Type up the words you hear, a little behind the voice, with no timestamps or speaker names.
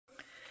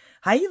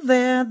Hi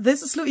there,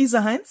 this is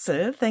Luisa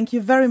Heinzel. Thank you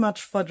very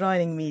much for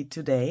joining me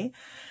today.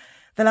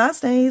 The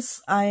last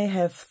days I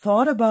have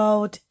thought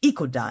about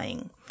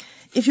eco-dyeing.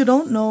 If you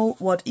don't know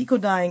what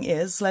eco-dyeing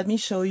is, let me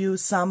show you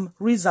some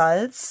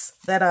results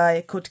that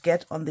I could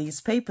get on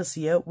these papers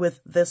here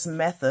with this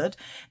method.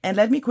 And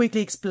let me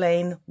quickly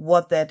explain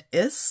what that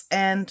is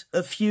and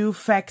a few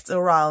facts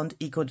around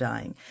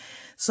eco-dyeing.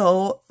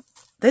 So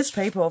this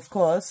paper, of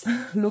course,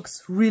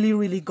 looks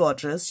really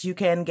gorgeous. You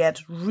can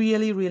get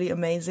really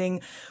amazing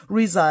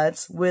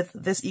results with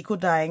this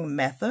eco-dyeing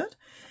method.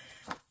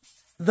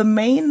 The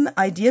main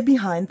idea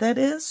behind that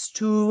is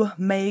to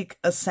make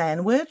a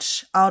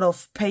sandwich out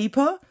of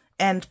paper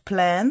and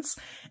plants,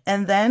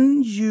 and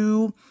then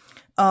you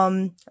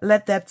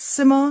let that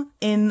simmer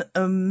in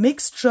a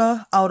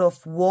mixture out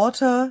of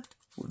water,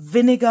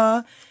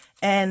 vinegar,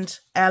 and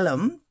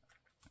alum,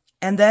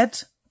 and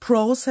that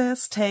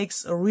process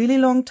takes a really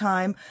long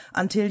time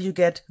until you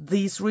get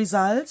these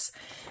results.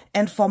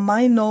 And for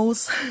my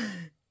nose,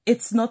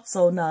 it's not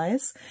so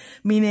nice,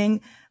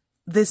 meaning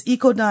this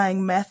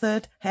eco-dyeing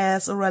method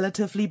has a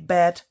relatively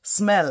bad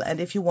smell. And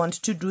if you want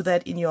to do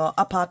that in your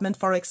apartment,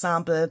 for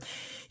example,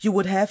 you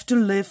would have to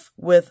live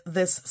with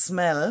this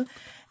smell.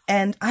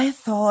 And I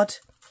thought,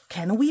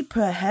 can we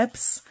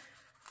perhaps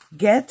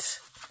get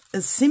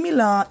a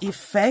similar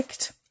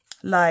effect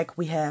like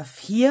we have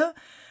here,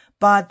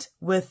 but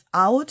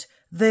without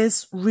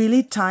this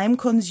really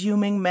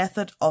time-consuming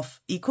method of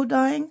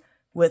eco-dyeing,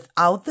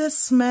 without this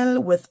smell,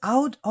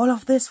 without all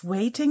of this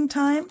waiting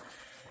time?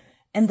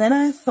 And then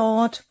I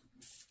thought,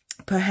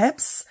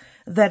 perhaps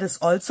that is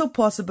also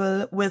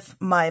possible with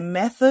my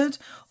method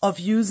of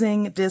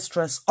using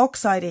distress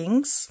oxide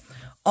inks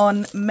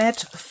on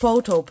matte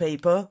photo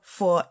paper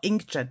for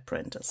inkjet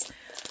printers.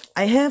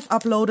 I have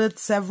uploaded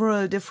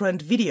several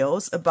different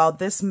videos about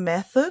this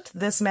method.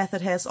 This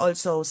method has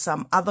also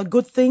some other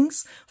good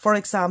things. For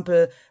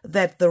example,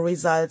 that the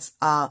results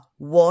are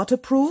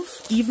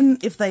waterproof, even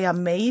if they are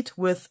made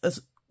with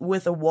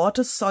a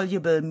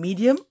water-soluble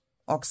medium.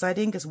 Oxide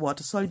ink is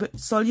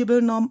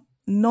water-soluble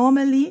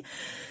normally.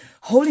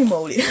 Holy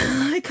moly,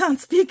 I can't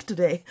speak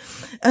today.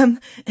 And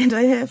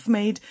I have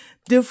made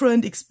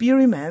different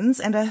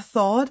experiments, and I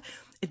thought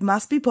it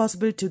must be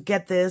possible to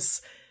get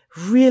this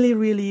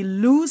really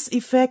loose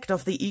effect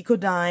of the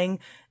eco-dyeing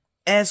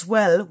as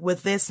well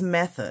with this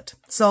method.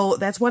 So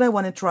that's what I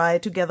want to try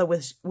together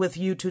with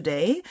you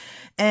today.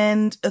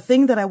 And a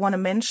thing that I want to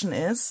mention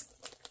is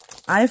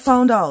I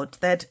found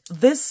out that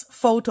this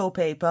photo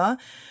paper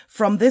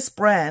from this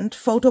brand,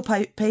 Photo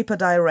Paper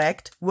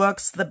Direct,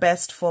 works the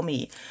best for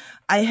me.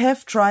 I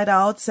have tried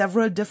out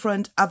several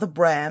different other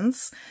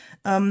brands.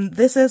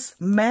 This is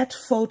matte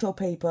photo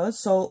paper,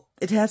 so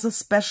it has a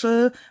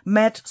special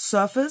matte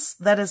surface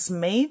that is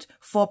made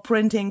for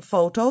printing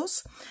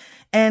photos.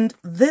 And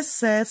this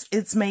says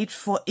it's made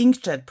for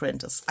inkjet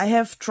printers. I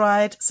have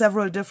tried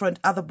several different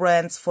other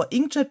brands for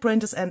inkjet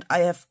printers, and I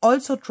have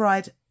also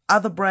tried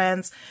other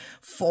brands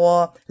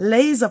for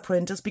laser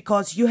printers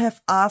because you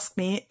have asked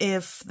me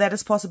if that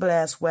is possible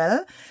as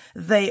well.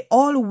 They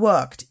all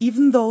worked,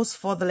 even those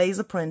for the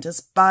laser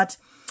printers, but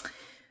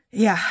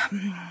yeah,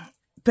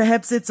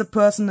 perhaps it's a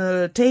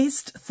personal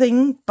taste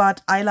thing,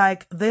 but I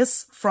like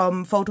this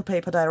from Photo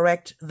Paper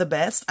Direct the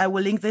best. I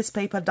will link this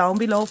paper down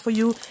below for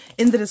you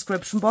in the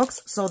description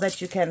box so that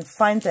you can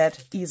find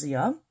that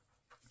easier.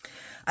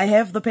 I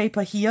have the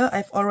paper here.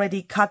 I've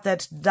already cut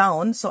that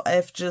down, so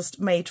I've just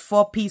made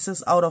 4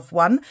 pieces out of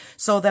one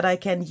so that I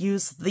can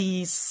use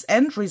these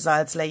end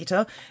results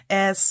later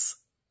as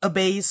a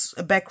base,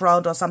 a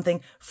background or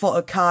something for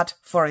a card,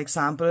 for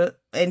example,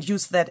 and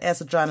use that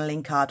as a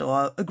journaling card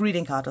or a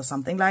greeting card or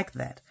something like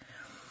that.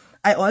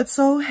 I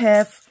also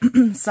have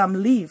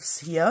some leaves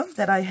here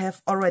that I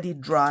have already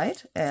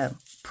dried,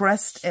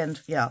 pressed,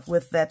 and yeah,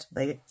 with that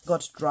they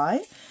got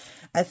dry.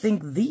 I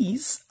think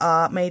these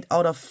are made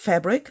out of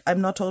fabric. I'm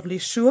not totally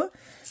sure.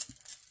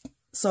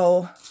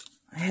 So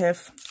I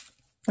have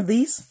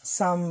these,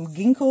 some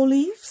ginkgo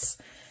leaves,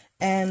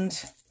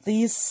 and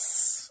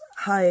these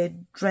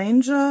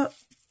hydrangea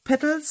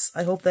petals.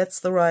 I hope that's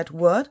the right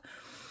word.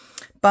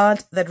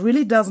 But that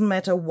really doesn't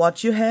matter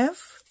what you have.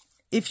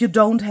 If you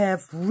don't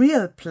have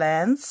real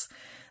plants,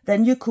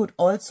 then you could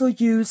also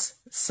use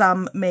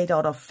some made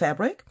out of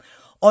fabric,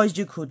 or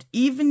you could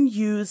even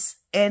use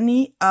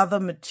any other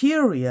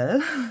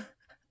material.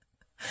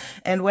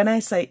 And when I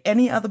say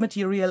any other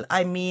material,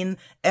 I mean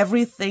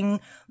everything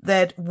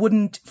that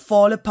wouldn't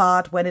fall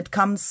apart when it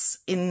comes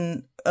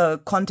in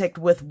contact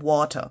with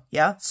water.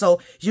 Yeah, so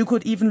you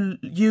could even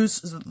use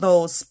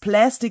those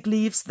plastic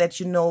leaves that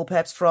you know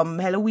perhaps from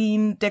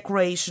Halloween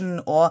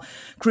decoration or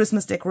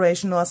Christmas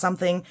decoration or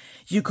something.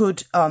 You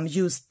could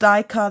use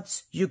die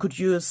cuts. You could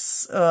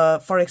use,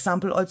 for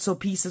example, also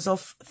pieces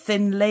of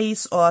thin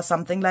lace or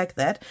something like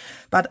that.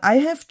 But I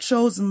have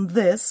chosen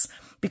this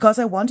because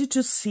I wanted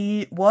to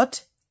see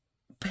what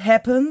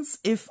happens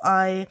if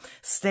I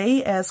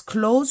stay as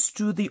close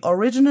to the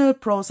original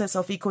process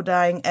of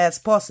eco-dyeing as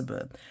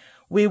possible.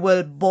 We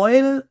will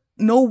boil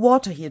no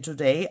water here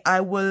today. I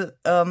will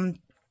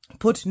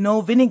put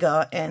no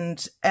vinegar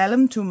and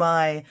alum to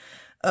my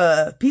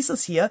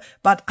pieces here,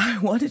 but I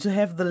wanted to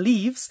have the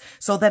leaves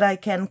so that I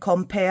can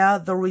compare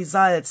the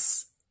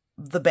results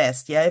the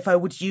best. Yeah, if I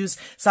would use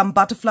some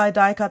butterfly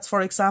die cuts,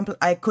 for example,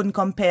 I couldn't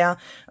compare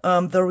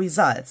the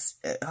results.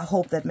 I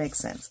hope that makes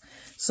sense.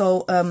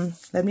 So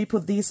let me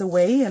put these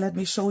away and let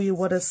me show you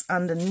what is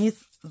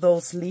underneath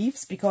those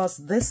leaves, because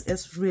this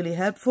is really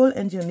helpful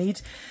and you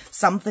need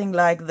something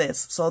like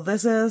this. So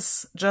this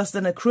is just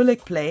an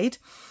acrylic plate.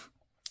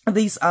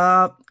 These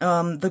are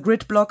the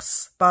grid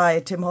blocks by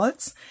Tim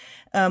Holtz.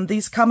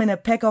 These come in a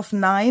pack of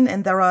 9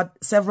 and there are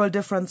several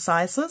different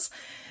sizes.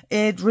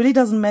 It really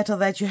doesn't matter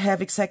that you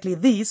have exactly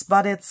these,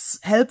 but it's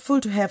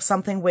helpful to have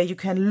something where you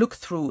can look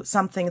through,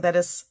 something that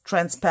is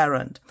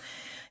transparent.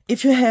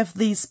 If you have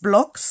these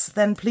blocks,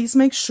 then please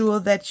make sure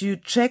that you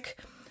check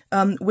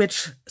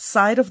which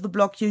side of the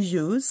block you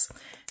use.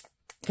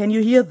 Can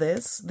you hear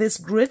this? This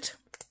grid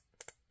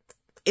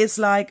is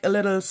like a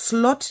little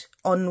slot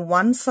on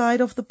one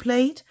side of the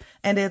plate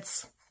and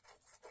it's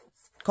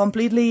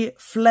completely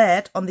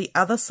flat on the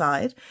other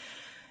side.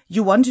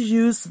 You want to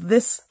use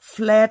this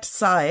flat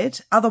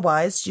side,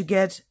 otherwise you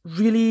get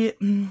really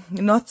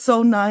not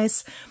so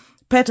nice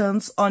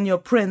patterns on your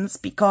prints,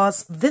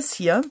 because this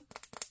here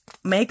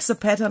makes a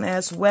pattern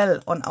as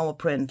well on our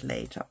print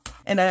later.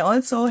 And I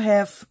also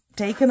have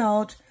taken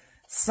out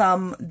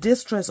some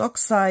Distress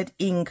Oxide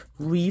ink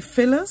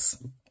refillers.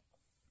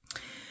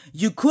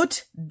 You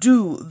could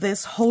do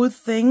this whole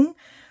thing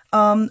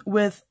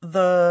with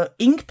the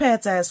ink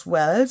pads as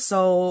well.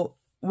 So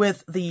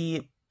with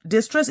the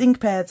Distress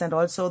ink pads and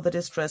also the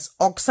Distress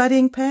Oxide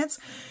ink pads,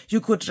 you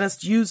could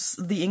just use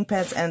the ink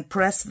pads and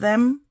press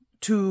them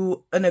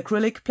to an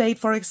acrylic plate,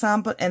 for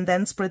example, and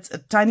then spritz a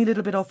tiny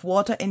little bit of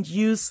water and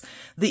use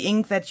the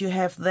ink that you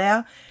have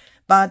there.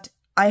 But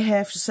I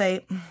have to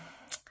say,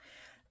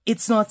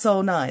 it's not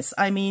so nice.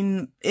 I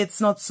mean,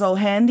 it's not so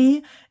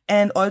handy.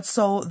 And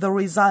also the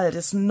result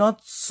is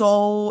not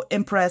so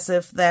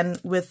impressive than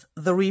with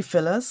the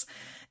refillers.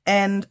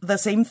 And the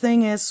same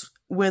thing is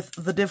with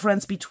the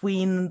difference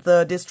between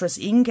the Distress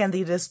ink and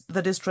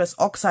the Distress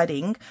Oxide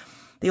ink.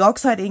 The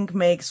Oxide ink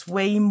makes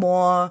way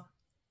more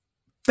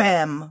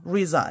bam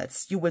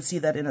results. You will see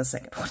that in a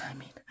second what I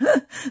mean.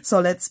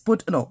 So let's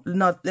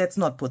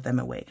not put them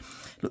away.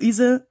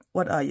 Louise,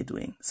 what are you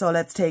doing? So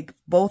let's take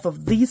both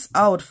of these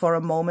out for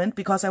a moment,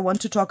 because I want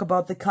to talk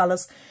about the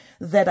colors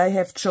that I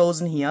have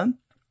chosen here.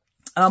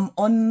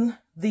 On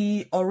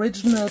the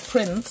original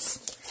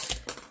prints,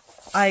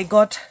 I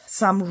got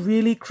some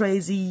really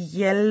crazy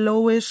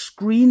yellowish,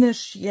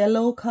 greenish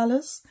yellow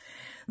colors.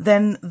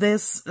 Then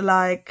this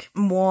like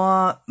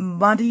more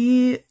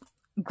muddy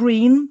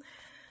green.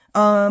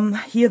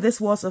 Here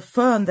this was a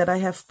fern that I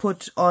have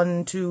put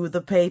onto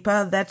the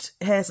paper that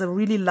has a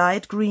really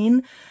light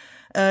green.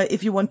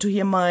 If you want to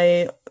hear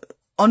my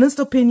honest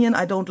opinion,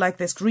 I don't like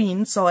this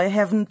green, so I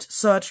haven't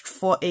searched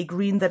for a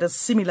green that is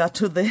similar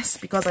to this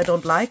because I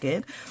don't like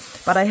it.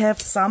 But I have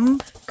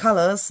some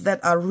colors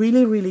that are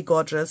really, really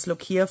gorgeous.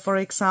 Look here, for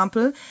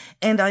example.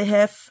 And I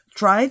have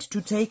tried to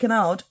take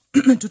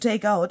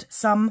out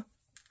some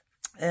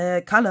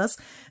colors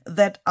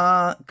that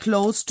are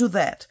close to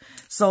that.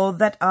 So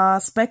that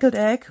are speckled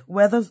egg,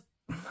 weathered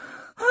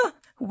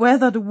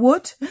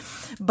wood,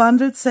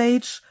 bundled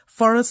sage,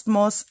 forest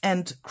moss,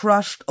 and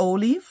crushed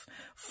olive,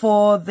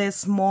 for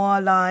this more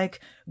like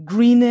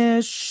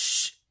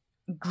greenish,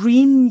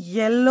 green,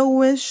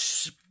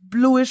 yellowish,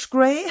 bluish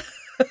gray.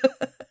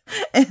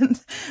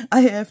 And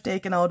I have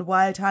taken out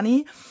wild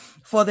honey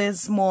for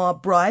this more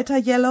brighter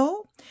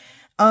yellow.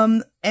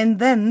 And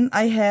then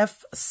I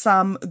have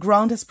some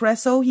ground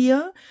espresso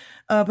here.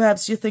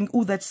 Perhaps you think,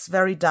 oh, that's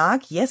very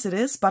dark. Yes, it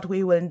is, but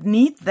we will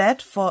need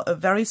that for a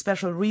very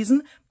special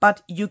reason.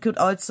 But you could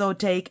also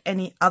take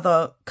any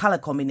other color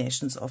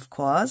combinations, of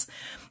course.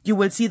 You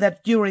will see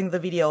that during the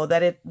video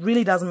that it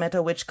really doesn't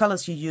matter which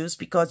colors you use,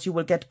 because you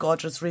will get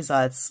gorgeous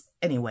results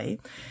anyway.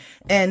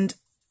 And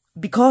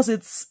because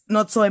it's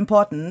not so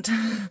important,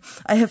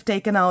 I have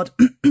taken out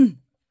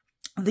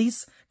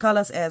these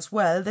colors as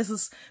well. This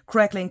is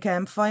Crackling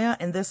Campfire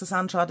and this is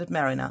Uncharted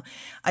Mariner.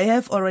 I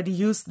have already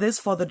used this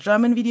for the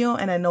German video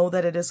and I know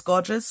that it is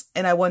gorgeous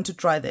and I want to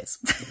try this.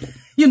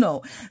 You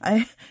know,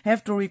 I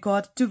have to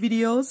record 2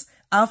 videos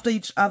after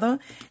each other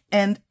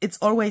and it's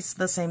always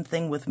the same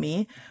thing with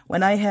me.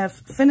 When I have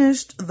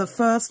finished the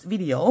first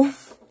video,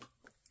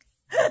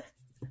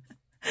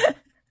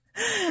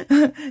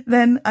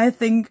 then I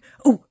think,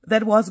 oh,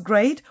 that was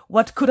great.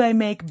 What could I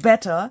make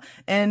better?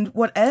 And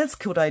what else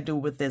could I do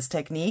with this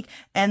technique?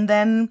 And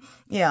then,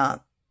 yeah,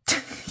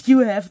 you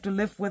have to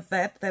live with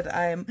that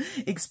I'm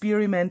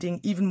experimenting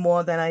even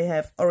more than I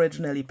have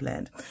originally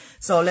planned.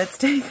 So let's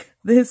take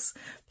this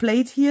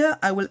plate here.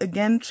 I will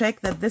again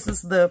check that this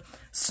is the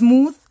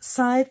smooth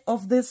side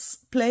of this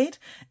plate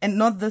and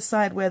not the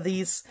side where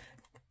these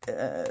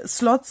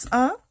slots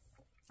are.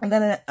 And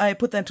then I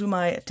put that to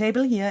my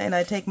table here and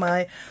I take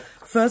my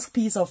first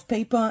piece of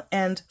paper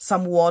and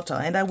some water.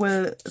 And I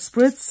will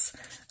spritz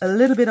a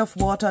little bit of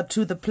water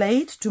to the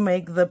plate to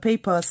make the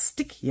paper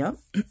stick here.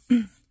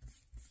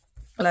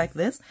 like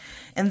this.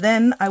 And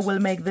then I will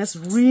make this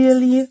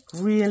really,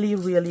 really,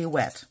 really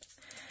wet.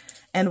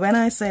 And when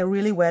I say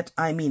really wet,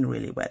 I mean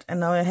really wet. And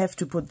now I have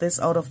to put this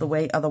out of the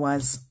way,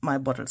 otherwise my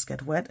bottles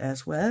get wet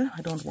as well.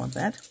 I don't want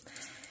that.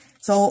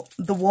 So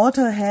the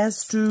water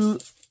has to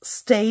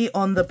stay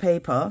on the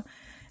paper,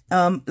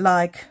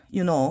 like,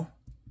 you know,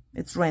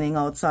 it's raining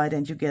outside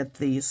and you get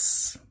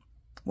these,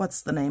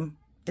 what's the name?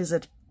 Is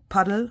it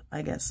puddle?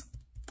 I guess.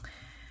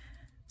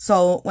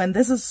 So when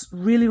this is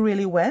really,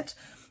 really wet,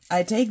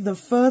 I take the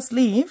first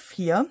leaf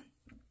here,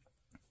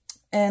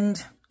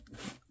 and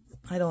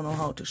I don't know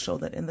how to show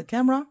that in the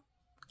camera,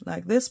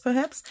 like this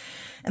perhaps.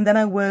 And then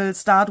I will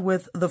start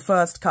with the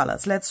first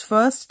colors. Let's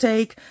first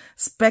take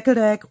speckled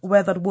egg,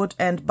 weathered wood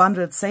and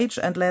bundled sage,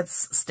 and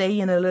let's stay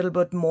in a little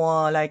bit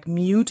more like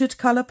muted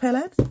color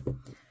palette.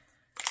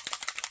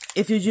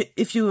 If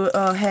you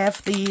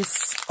have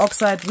these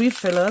oxide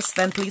refillers,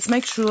 then please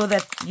make sure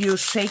that you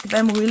shake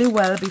them really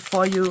well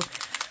before you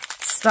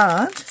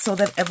start, so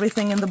that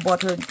everything in the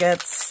bottle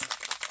gets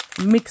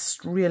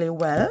mixed really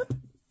well.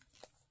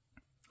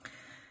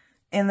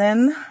 And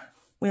then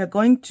we are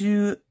going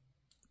to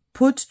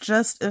put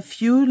just a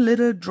few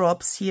little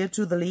drops here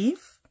to the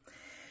leaf.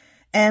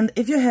 And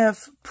if you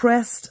have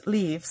pressed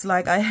leaves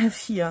like I have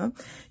here,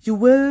 you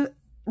will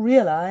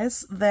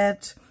realize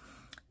that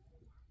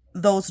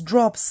those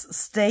drops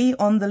stay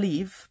on the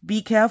leaf.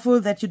 Be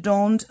careful that you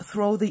don't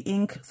throw the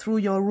ink through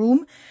your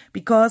room,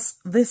 because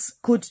this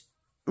could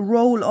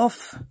roll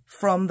off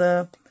from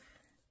the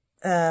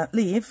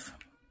leaf.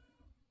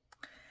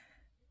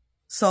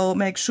 So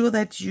make sure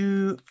that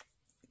you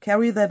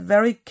carry that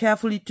very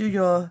carefully to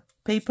your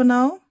paper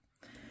now,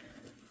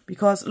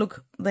 because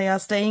look, they are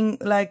staying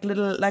like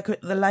little,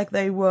 like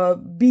they were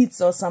beads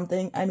or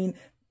something. I mean,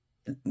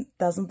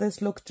 doesn't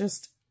this look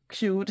just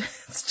cute?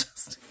 It's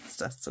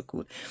just so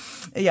cool.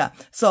 Yeah,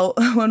 so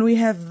when we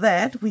have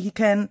that, we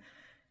can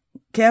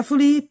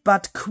carefully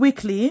but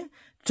quickly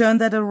turn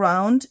that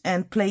around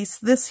and place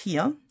this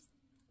here.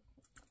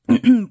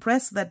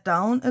 Press that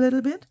down a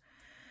little bit.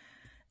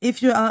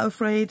 If you are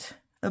afraid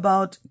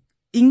about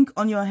ink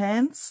on your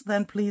hands,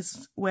 then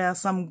please wear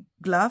some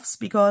gloves,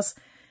 because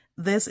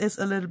this is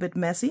a little bit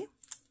messy.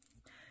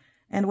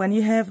 And when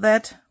you have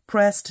that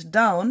pressed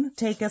down,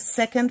 take a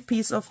second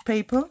piece of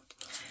paper,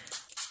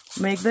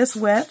 make this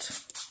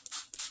wet,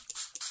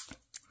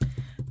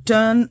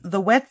 turn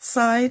the wet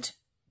side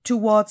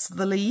towards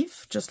the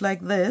leaf, just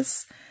like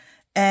this,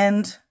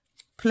 and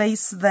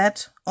place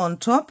that on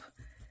top.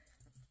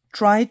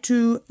 Try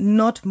to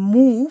not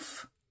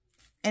move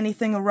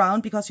anything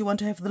around, because you want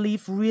to have the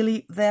leaf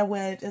really there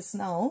where it is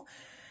now.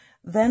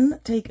 Then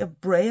take a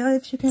brayer,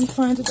 if you can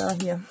find it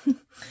out here.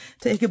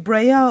 Take a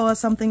brayer or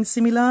something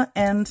similar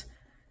and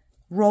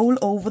roll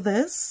over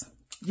this.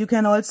 You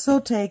can also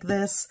take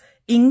this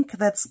ink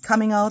that's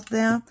coming out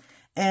there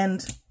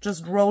and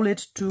just roll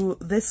it to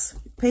this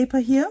paper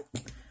here.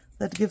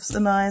 That gives a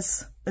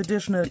nice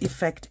additional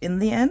effect in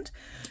the end.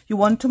 You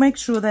want to make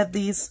sure that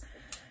these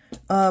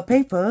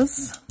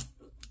papers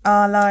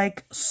are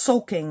like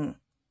soaking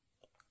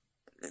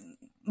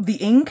the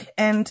ink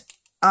and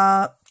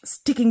are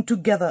sticking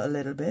together a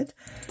little bit.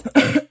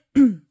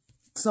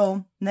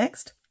 So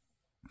next,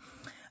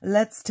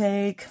 let's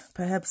take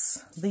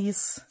perhaps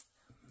these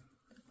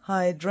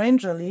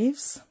hydrangea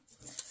leaves,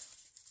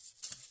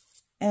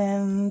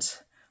 and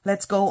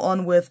let's go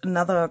on with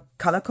another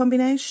color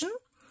combination.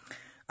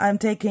 I'm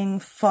taking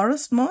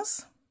forest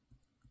moss,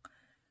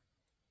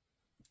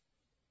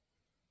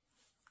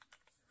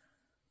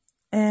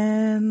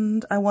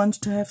 and I want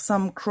to have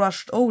some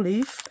crushed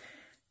olive.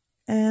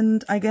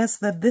 And I guess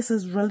that this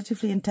is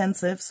relatively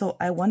intensive, so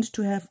I want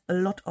to have a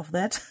lot of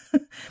that.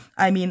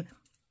 I mean,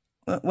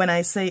 when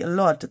I say a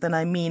lot, then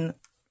I mean,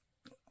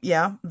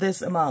 yeah,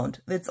 this amount.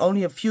 It's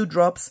only a few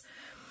drops.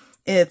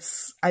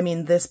 I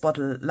mean, this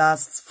bottle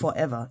lasts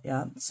forever,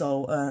 yeah.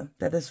 So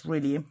that is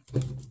really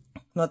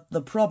not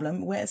the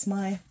problem. Where is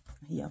my,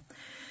 here.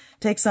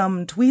 Take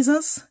some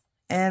tweezers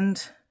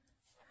and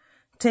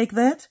take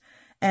that.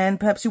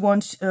 And perhaps you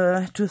want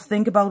to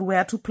think about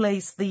where to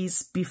place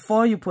these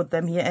before you put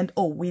them here. And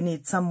oh, we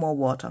need some more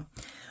water.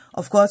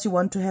 Of course, you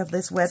want to have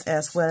this wet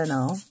as well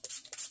now.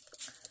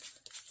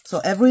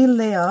 So every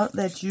layer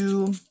that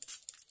you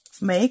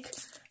make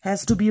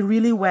has to be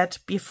really wet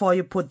before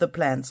you put the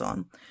plants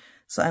on.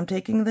 So I'm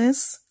taking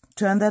this,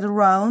 turn that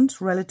around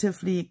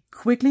relatively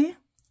quickly.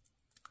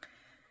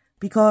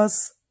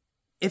 Because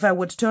if I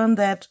would turn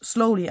that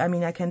slowly, I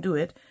mean, I can do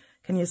it.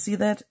 Can you see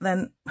that?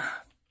 Then...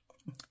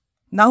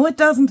 Now it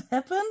doesn't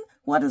happen?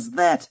 What is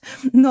that?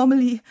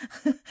 Normally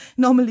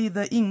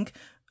the ink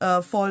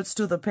falls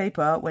to the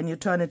paper when you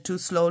turn it too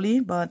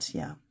slowly, but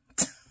yeah.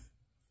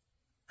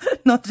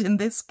 Not in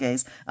this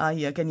case. Ah,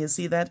 here, can you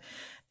see that?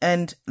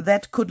 And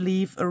that could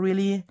leave a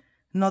really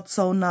not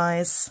so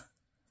nice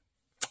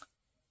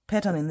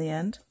pattern in the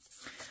end.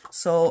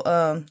 So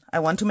I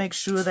want to make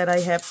sure that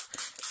I have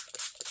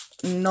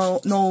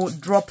no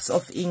drops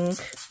of ink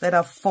that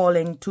are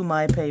falling to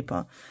my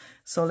paper.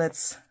 So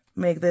let's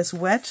make this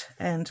wet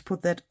and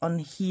put that on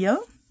here.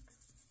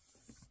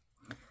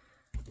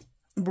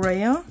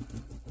 brayer.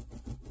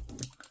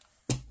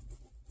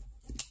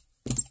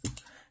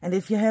 And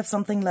if you have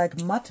something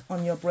like mud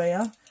on your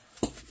brayer,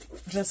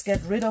 just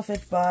get rid of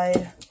it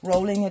by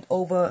rolling it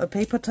over a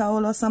paper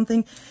towel or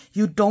something.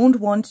 You don't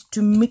want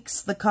to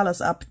mix the colors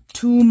up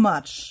too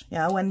much.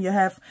 Yeah, when you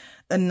have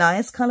a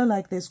nice color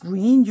like this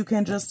green, you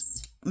can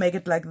just make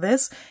it like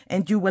this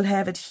and you will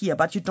have it here.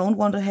 But you don't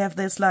want to have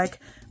this like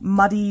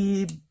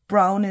muddy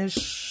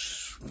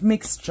brownish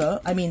mixture.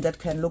 I mean, that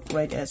can look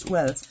great as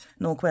well,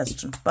 no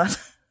question. But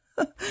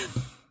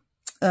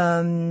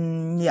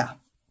yeah.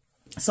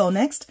 So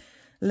next,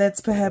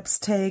 let's perhaps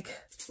take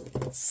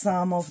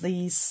some of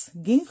these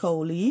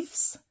ginkgo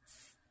leaves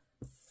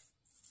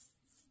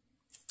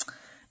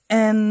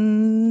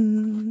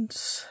and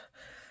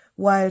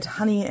wild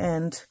honey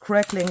and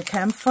crackling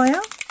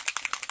campfire.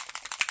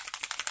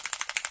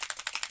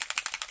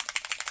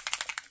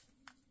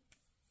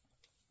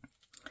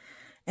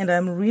 And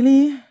I'm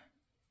really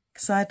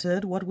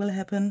excited what will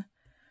happen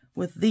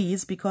with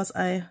these, because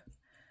I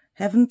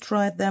haven't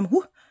tried them.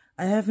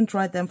 I haven't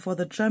tried them for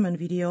the German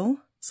video.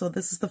 So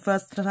this is the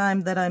first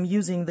time that I'm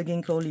using the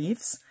ginkgo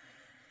leaves.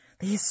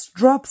 These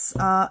drops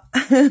are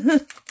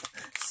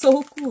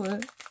so cool.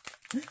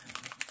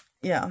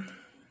 Yeah.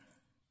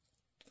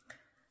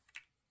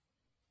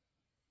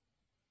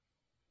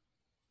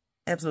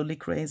 Absolutely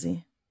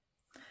crazy.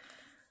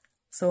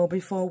 So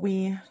before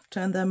we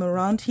turn them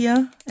around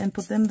here and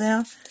put them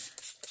there,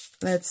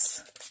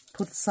 let's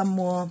put some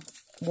more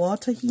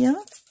water here.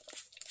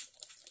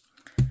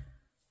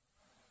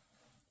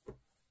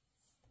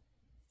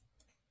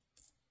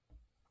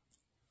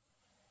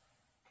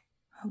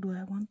 How do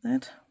I want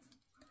that?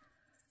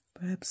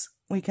 Perhaps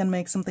we can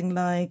make something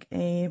like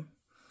a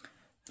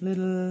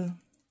little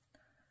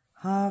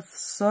half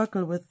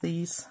circle with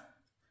these.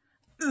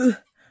 Ugh.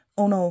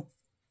 Oh no.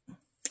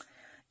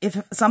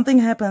 If something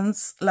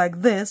happens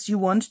like this, you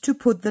want to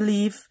put the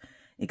leaf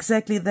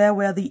exactly there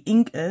where the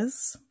ink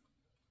is.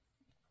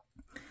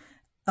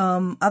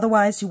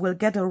 Otherwise you will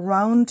get a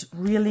round,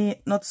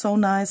 really not so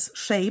nice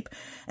shape.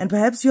 And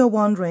perhaps you're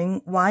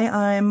wondering why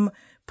I'm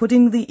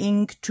putting the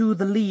ink to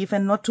the leaf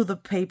and not to the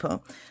paper.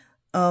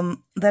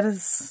 That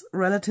is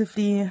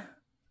relatively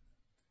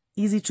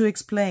easy to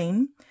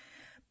explain,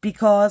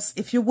 because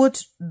if you would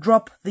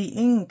drop the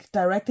ink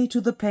directly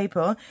to the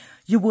paper,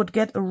 you would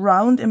get a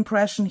round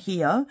impression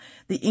here.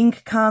 The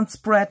ink can't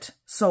spread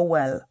so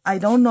well. I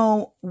don't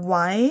know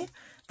why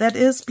that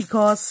is,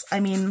 because, I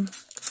mean,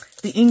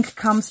 the ink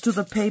comes to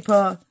the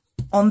paper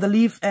on the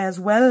leaf as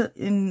well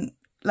in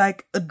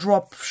like a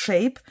drop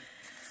shape.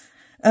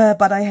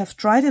 But I have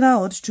tried it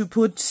out to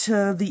put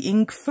the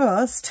ink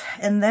first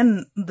and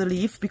then the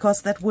leaf,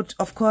 because that would,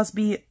 of course,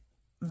 be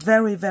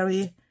very,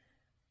 very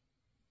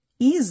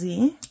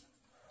easy.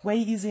 Way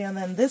easier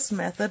than this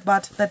method,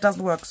 but that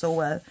doesn't work so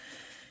well.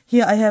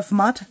 Here I have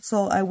mud,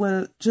 so I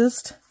will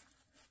just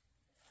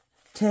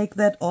take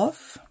that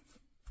off.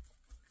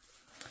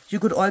 You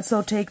could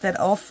also take that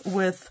off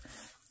with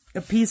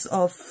a piece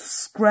of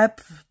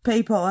scrap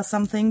paper or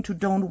something to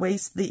don't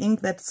waste the ink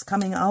that's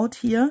coming out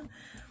here.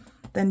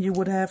 Then you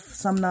would have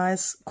some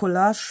nice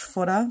collage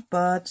fodder,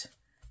 but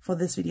for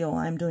this video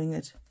I'm doing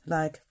it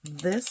like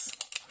this.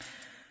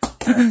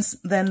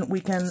 Then we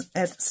can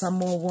add some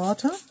more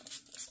water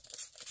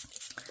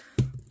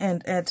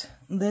and add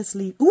this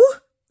leaf. Ooh!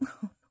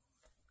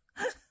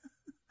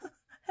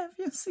 Have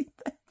you seen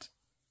that?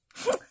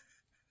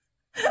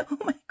 Oh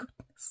my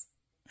goodness.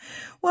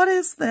 What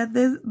is that?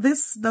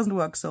 This doesn't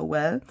work so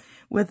well.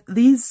 With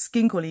these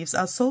ginkgo leaves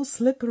are so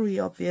slippery,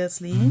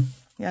 obviously.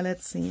 Yeah,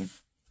 let's see.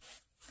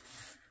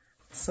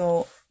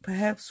 So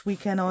perhaps we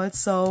can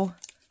also,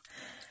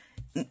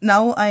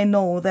 now I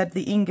know that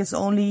the ink is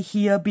only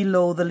here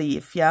below the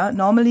leaf, yeah?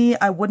 Normally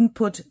I wouldn't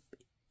put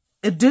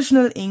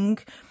additional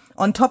ink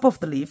on top of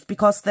the leaf,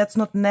 because that's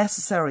not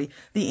necessary.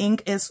 The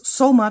ink is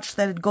so much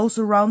that it goes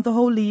around the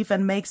whole leaf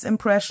and makes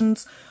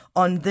impressions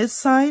on this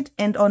side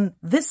and on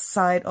this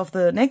side of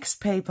the next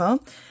paper.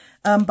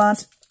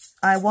 But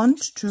I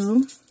want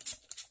to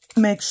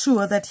make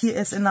sure that here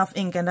is enough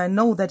ink, and I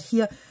know that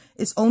here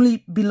is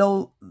only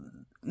below.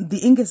 The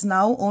ink is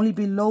now only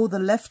below the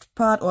left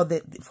part, or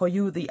for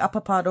you, the upper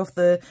part of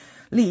the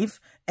leaf,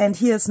 and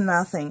here's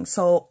nothing.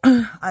 So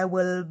I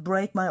will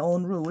break my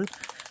own rule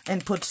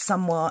and put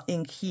some more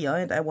ink here,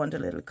 and I want a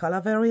little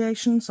color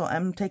variation. So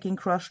I'm taking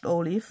crushed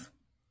olive.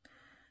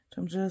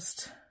 I'm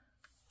just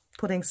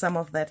putting some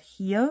of that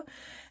here,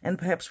 and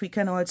perhaps we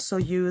can also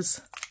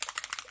use,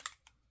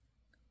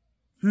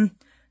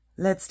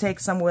 let's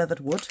take some weathered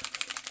wood.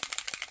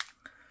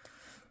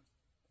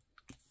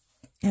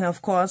 And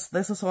of course,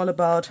 this is all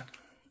about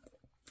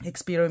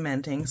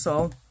experimenting.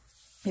 So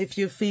if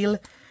you feel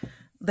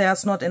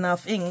there's not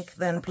enough ink,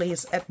 then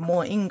please add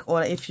more ink.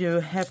 Or if you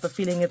have the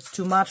feeling it's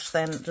too much,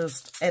 then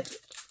just add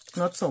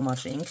not so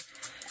much ink.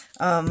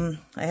 I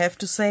have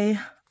to say,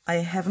 I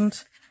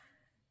haven't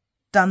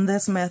done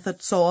this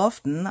method so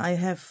often. I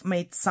have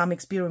made some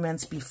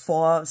experiments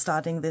before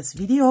starting this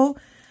video.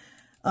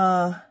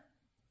 But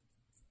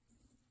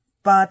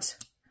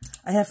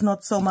I have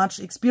not so much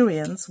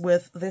experience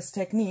with this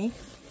technique.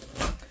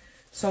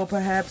 So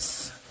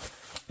perhaps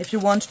if you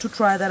want to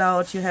try that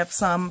out, you have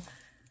some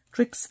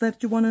tricks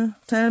that you want to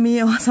tell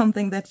me or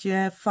something that you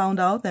have found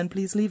out, then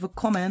please leave a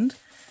comment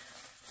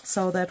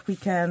so that we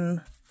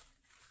can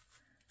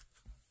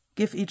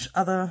give each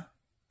other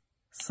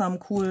some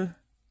cool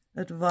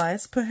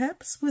advice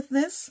perhaps with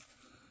this.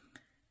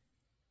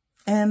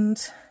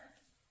 And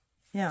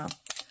yeah,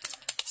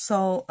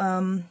 so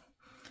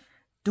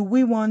do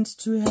we want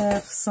to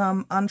have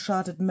some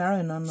uncharted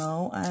mariner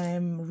now?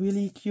 I'm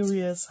really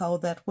curious how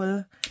that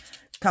will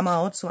come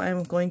out. So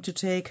I'm going to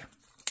take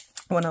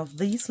one of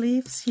these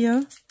leaves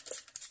here.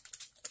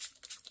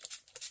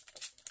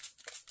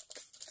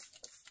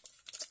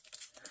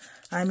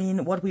 I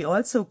mean, what we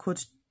also could...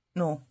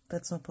 No,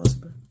 that's not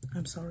possible.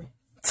 I'm sorry.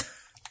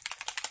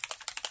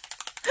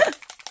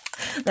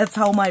 That's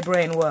how my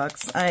brain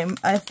works.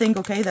 I think,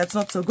 okay, that's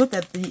not so good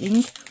that the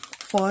ink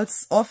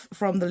falls off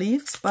from the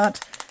leaves, but...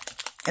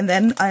 And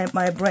then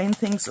my brain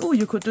thinks, oh,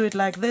 you could do it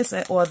like this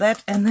or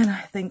that. And then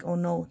I think, oh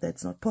no,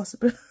 that's not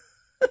possible.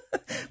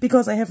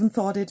 Because I haven't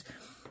thought it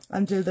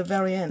until the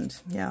very end.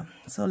 Yeah,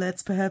 so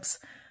let's perhaps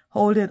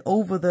hold it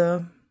over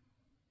the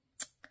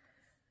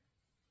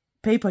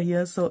paper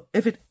here. So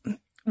if it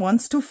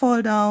wants to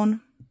fall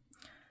down,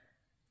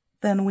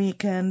 then we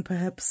can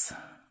perhaps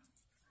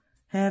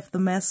have the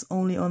mess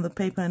only on the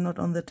paper and not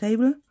on the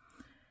table.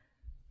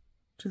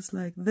 Just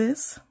like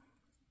this.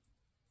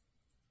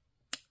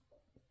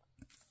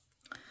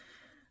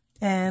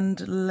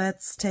 And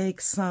let's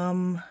take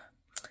some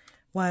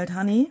wild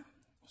honey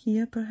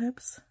here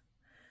perhaps.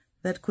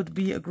 That could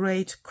be a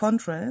great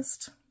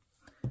contrast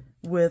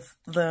with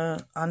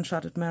the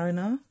uncharted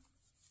mariner.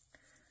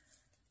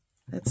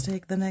 Let's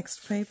take the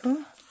next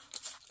paper.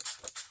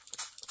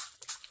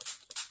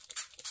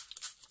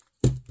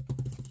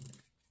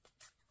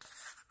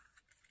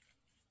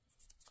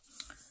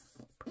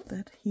 Put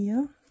that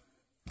here.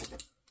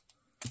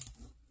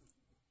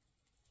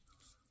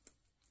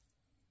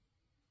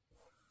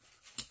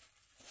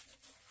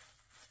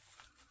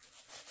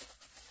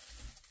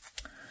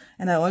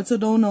 And I also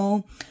don't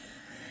know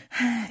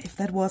if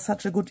that was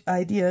such a good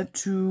idea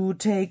to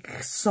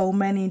take so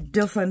many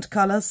different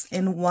colors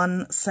in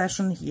one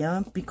session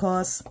here,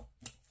 because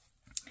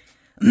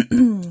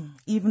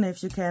even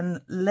if you can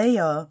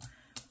layer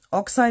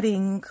oxide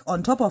ink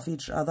on top of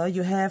each other,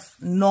 you have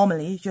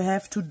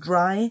to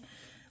dry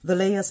the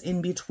layers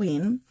in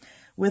between.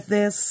 With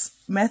this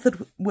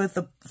method with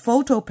the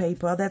photo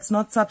paper, that's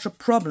not such a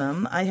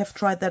problem. I have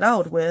tried that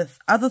out with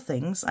other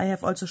things. I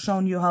have also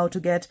shown you how to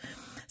get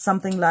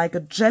something like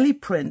a jelly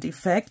print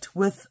effect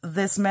with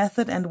this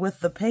method and with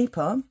the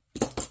paper.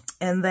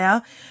 And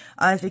there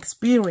I've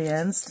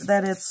experienced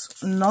that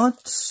it's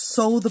not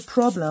so the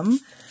problem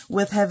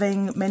with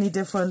having many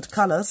different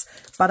colors.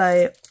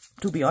 But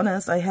to be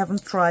honest, I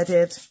haven't tried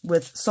it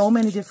with so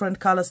many different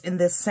colors in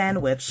this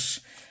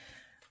sandwich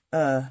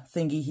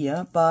thingy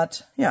here.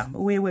 But yeah,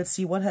 we will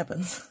see what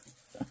happens.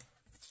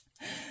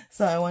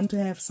 So I want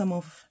to have some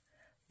of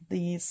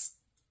these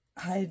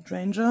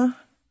hydrangea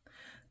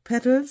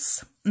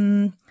petals,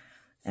 and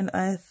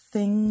I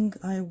think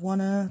I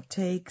wanna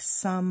take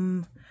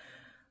some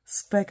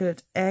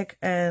speckled egg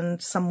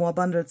and some more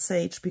bundled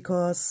sage,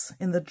 because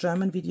in the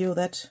German video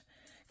that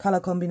color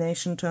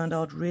combination turned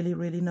out really,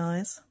 really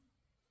nice.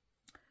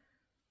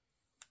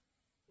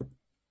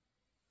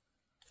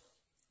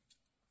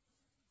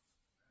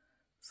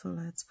 So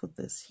let's put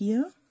this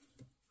here.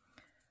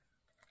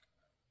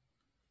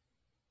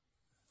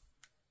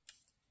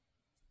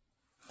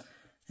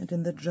 And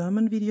in the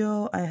German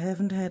video, I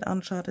haven't had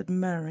uncharted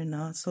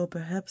mariner, so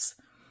perhaps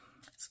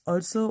it's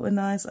also a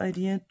nice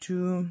idea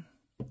to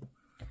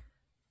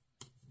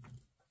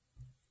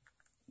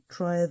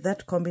try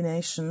that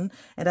combination.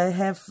 And I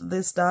have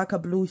this darker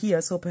blue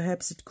here, so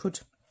perhaps it could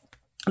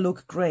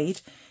look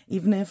great,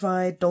 even if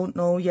I don't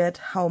know yet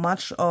how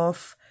much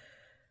of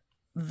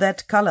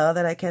that color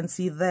that I can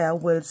see there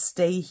will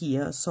stay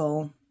here.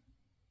 So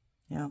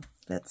yeah,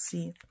 let's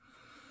see.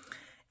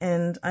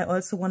 And I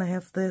also want to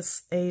have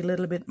this a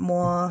little bit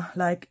more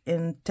like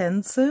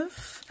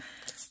intensive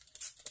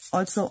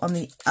also on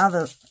the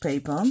other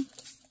paper,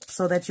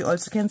 so that you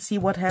also can see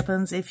what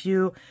happens if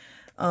you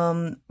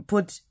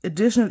put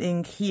additional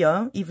ink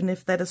here, even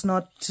if that is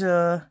not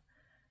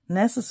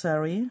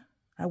necessary.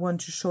 I want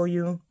to show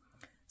you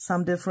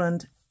some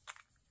different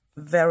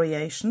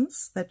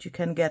variations that you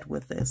can get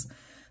with this.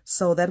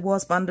 So that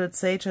was bundled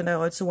sage, and I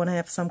also want to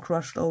have some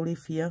crushed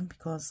olive here,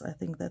 because I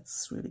think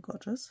that's really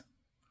gorgeous.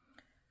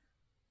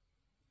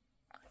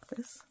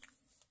 This.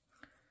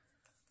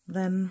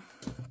 Then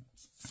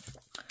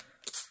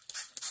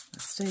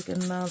let's take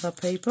another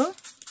paper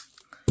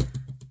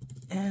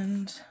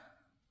and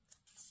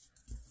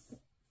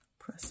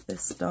press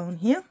this down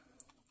here.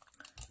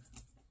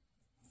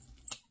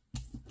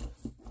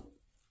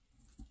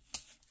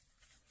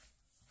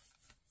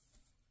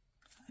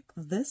 Like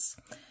this.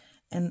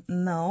 And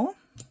now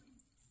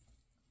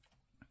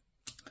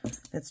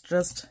let's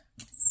just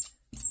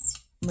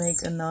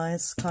make a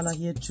nice color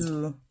here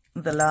to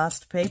the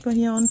last paper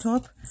here on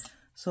top,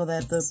 so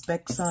that the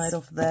back side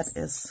of that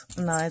is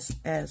nice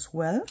as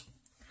well.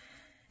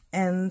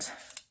 And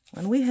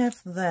when we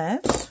have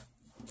that,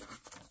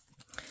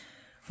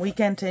 we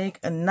can take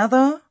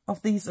another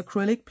of these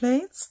acrylic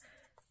plates.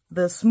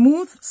 The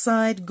smooth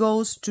side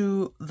goes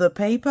to the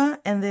paper,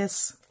 and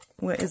this,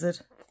 where is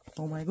it?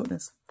 Oh my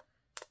goodness.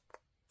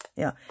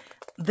 Yeah,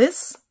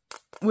 this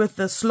with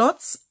the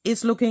slots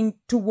is looking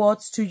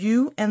towards to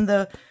you, and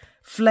the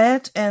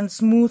flat and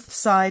smooth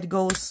side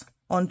goes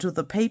onto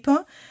the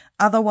paper.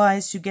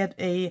 Otherwise you get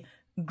a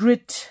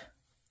grit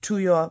to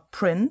your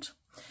print.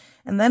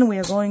 And then we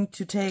are going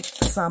to take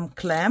some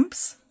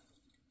clamps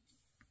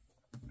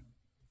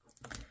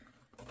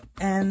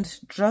and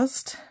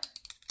just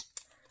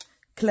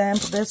clamp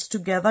this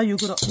together. You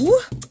could,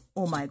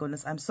 oh my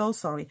goodness, I'm so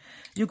sorry.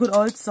 You could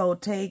also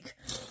take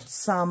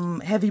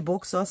some heavy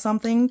books or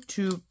something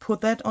to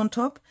put that on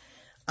top.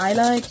 I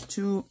like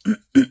to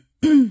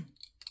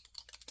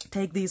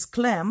take these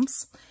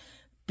clamps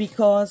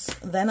because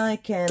then I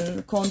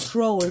can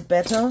control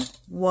better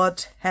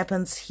what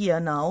happens here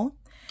now.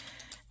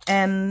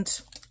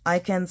 And I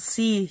can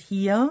see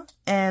here,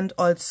 and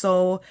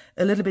also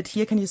a little bit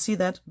here. Can you see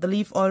that? The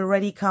leaf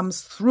already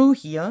comes through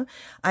here.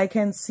 I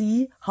can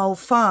see how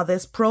far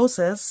this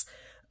process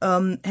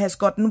has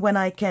gotten when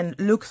I can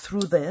look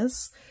through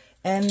this.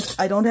 And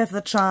I don't have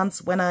the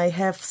chance when I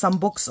have some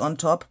books on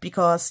top,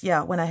 because,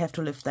 yeah, when I have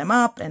to lift them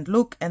up and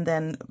look and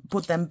then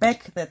put them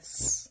back,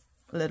 that's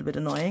a little bit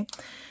annoying.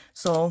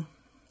 So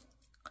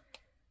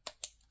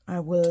I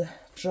will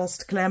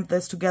just clamp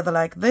this together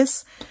like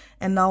this.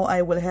 And now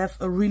I will have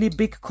a really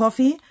big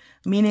coffee,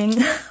 meaning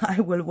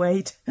I will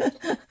wait,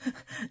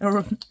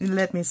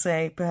 let me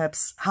say,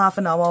 perhaps half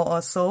an hour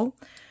or so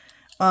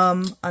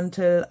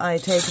until I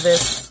take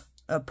this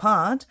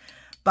apart.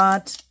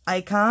 But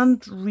I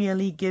can't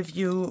really give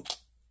you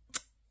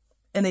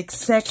an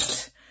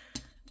exact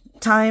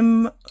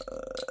time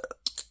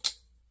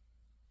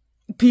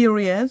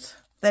period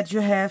that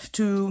you have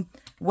to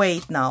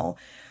wait now,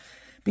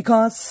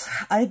 because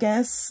I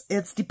guess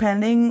it's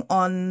depending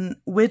on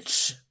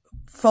which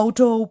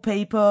photo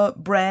paper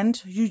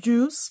brand you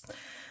use.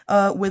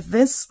 With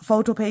this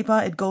photo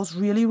paper, it goes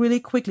really, really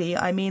quickly.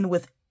 I mean,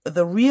 with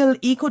the real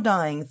eco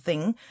dyeing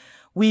thing,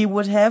 we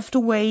would have to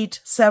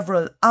wait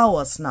several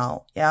hours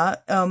now. Yeah,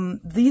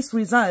 these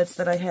results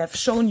that I have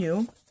shown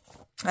you,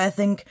 I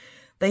think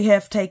they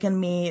have taken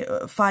me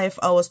 5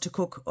 hours to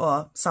cook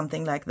or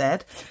something like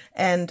that.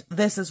 And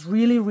this is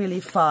really, really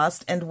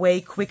fast and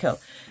way quicker.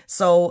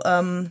 So,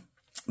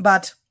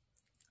 but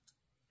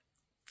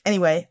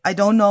anyway, I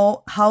don't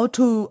know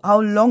how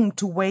long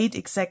to wait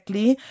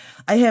exactly.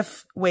 I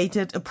have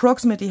waited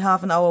approximately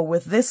half an hour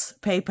with this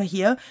paper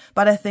here,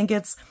 but I think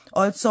it's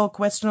also a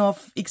question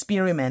of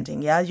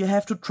experimenting. Yeah, you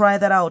have to try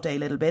that out a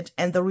little bit.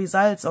 And the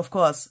results, of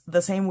course,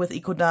 the same with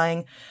eco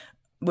dyeing,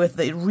 with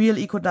the real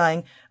eco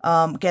dyeing,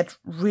 get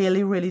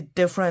really, really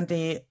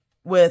differently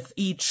with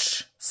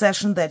each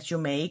session that you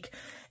make.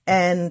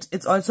 And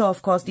it's also,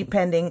 of course,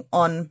 depending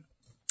on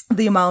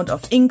the amount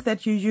of ink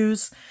that you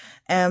use.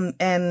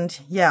 And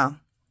yeah,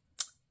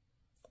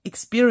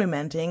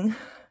 experimenting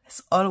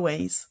is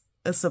always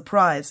a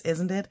surprise,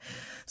 isn't it?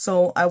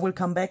 So I will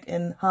come back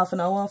in half an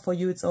hour. For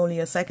you, it's only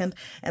a second,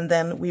 and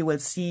then we will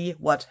see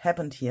what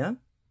happened here.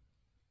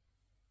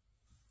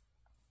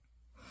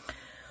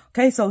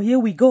 Okay, so here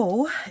we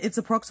go. It's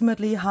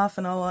approximately half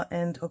an hour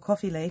and a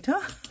coffee later.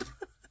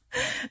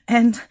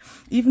 And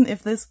even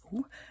if this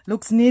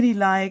looks nearly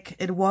like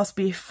it was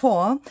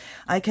before,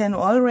 I can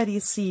already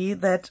see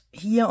that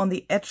here on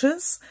the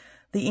edges,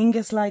 the ink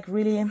is like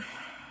really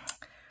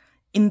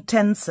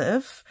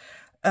intensive.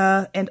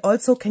 And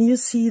also, can you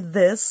see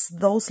those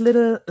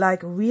little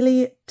like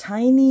really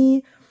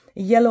tiny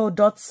yellow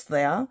dots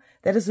there?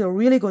 That is a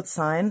really good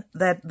sign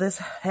that this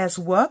has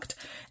worked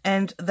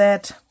and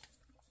that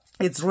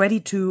it's ready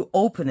to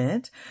open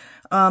it.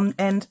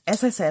 And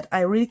as I said,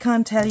 I really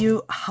can't tell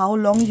you how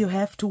long you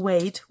have to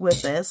wait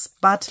with this,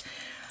 but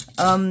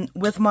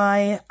with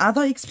my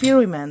other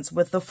experiments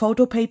with the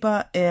photo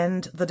paper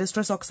and the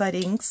Distress Oxide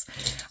inks,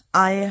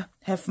 I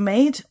have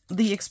made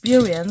the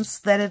experience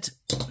that it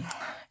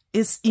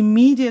is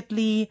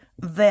immediately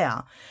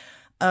there.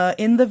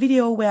 In the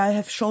video where I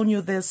have shown you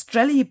this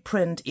jelly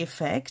print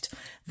effect,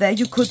 there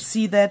you could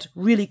see that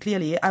really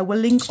clearly. I will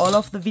link all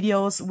of the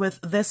videos with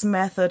this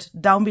method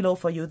down below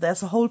for you.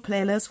 There's a whole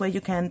playlist where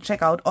you can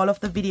check out all of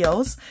the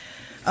videos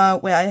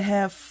where I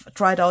have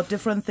tried out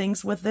different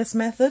things with this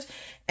method.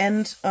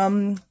 And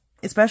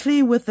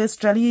especially with this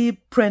jelly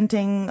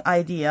printing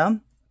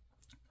idea,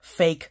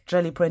 fake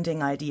jelly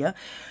printing idea,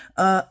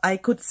 I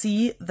could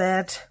see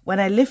that when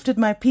I lifted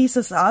my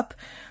pieces up,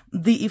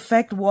 the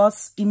effect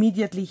was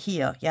immediately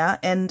here, yeah?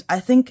 And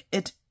I think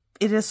it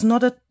is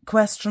not a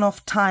question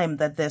of time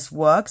that this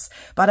works,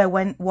 but I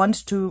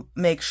want to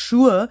make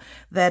sure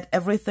that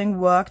everything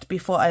worked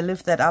before I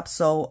lift that up,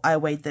 so I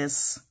wait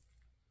this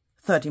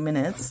 30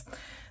 minutes.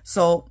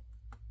 So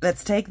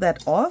let's take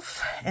that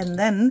off, and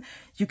then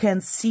you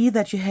can see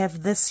that you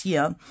have this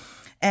here.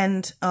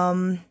 And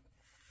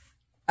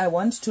I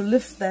want to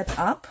lift that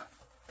up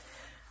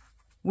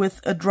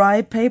with a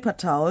dry paper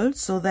towel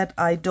so that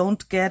I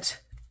don't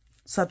get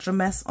such a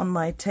mess on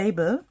my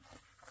table.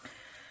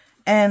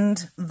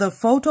 And the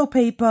photo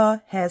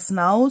paper has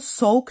now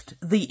soaked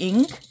the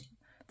ink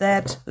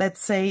that,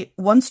 let's say,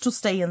 wants to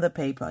stay in the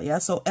paper. Yeah,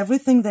 so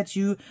everything that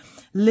you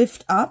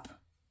lift up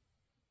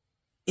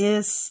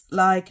is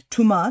like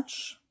too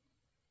much.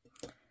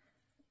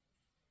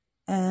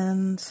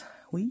 And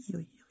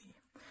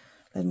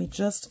let me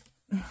just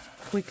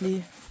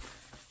quickly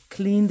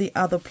clean the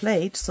other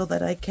plate so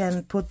that I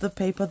can put the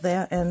paper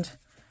there and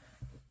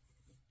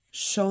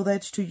show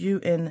that to you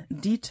in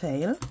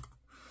detail.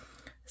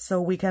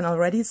 So we can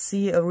already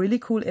see a really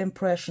cool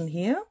impression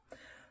here.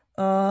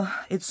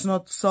 It's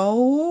not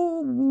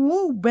so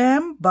woo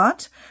bam,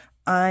 but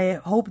I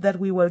hope that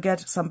we will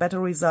get some better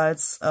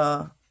results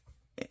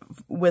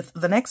with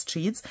the next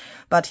sheets.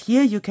 But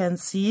here you can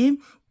see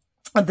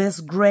this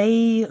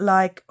gray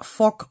like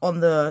fog on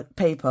the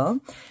paper,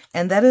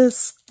 and that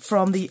is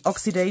from the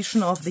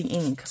oxidation of the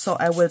ink. So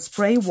I will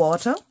spray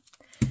water.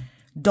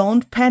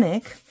 Don't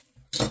panic.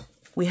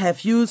 We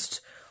have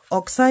used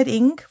oxide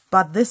ink,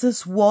 but this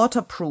is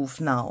waterproof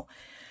now.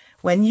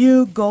 When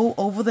you go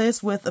over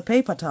this with a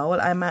paper towel,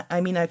 I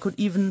mean I could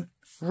even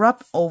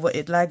rub over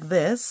it like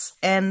this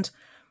and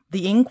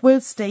the ink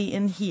will stay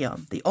in here.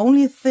 The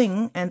only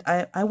thing, and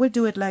I will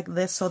do it like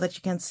this so that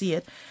you can see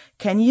it.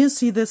 Can you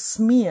see this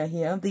smear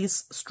here,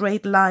 these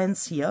straight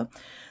lines here?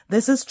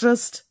 This is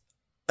just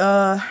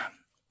the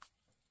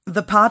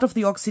part of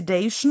the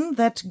oxidation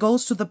that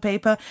goes to the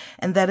paper,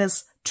 and that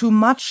is too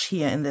much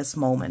here in this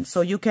moment. So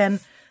you can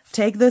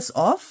take this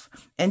off,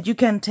 and you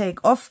can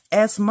take off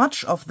as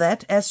much of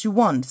that as you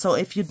want. So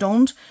if you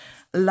don't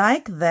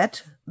like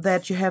that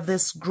you have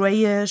this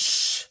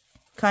grayish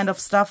kind of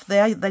stuff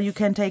there, then you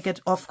can take it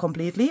off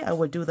completely. I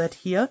will do that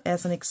here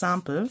as an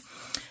example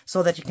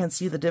so that you can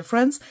see the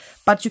difference.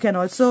 But you can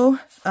also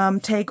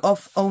take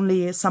off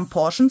only some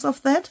portions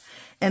of that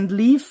and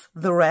leave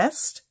the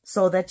rest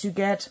so that you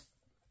get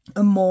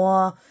a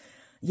more,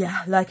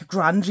 yeah, like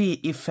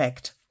grungy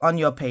effect on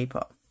your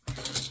paper.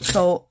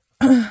 So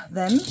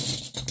then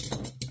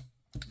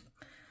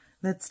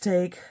let's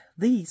take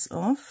these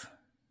off.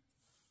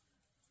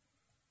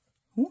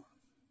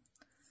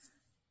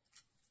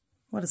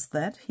 What is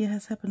that? Here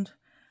has happened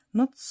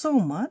not so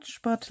much,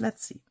 but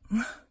let's see.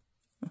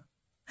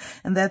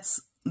 And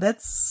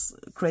that's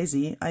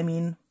crazy. I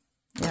mean,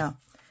 yeah.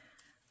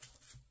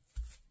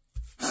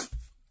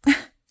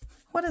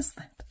 What is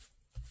that?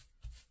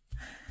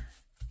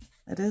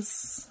 It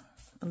is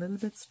a little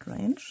bit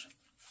strange.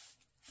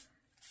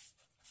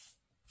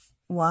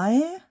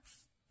 Why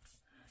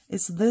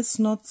is this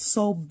not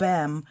so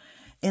bam?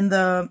 In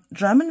the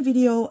German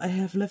video, I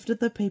have lifted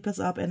the papers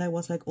up and I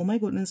was like, oh my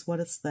goodness, what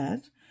is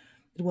that?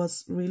 It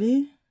was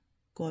really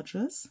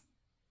gorgeous.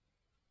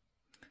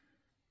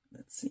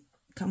 Let's see.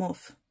 Come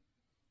off.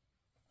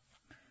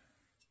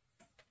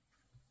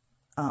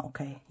 Ah,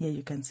 okay. Here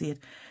you can see it.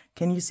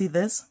 Can you see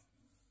this?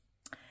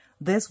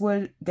 This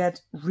will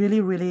get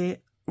really, really,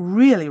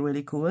 really,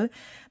 really cool.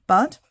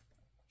 But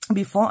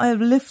before I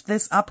lift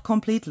this up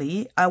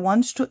completely, I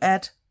want to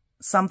add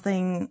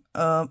something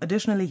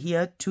additionally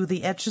here to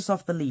the edges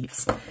of the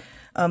leaves.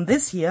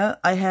 This here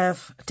I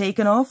have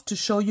taken off to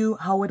show you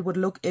how it would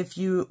look if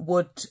you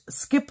would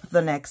skip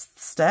the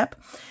next step.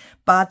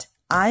 But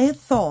I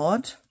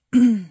thought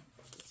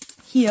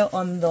here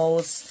on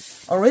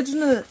those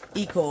original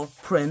eco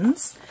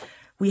prints,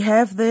 we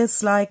have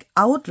this like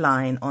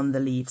outline on the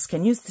leaves.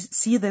 Can you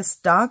see this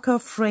darker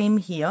frame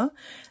here?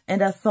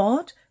 And I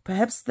thought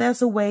perhaps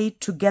there's a way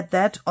to get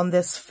that on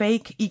this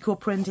fake eco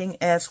printing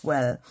as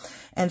well.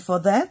 And for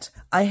that,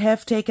 I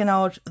have taken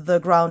out the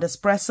ground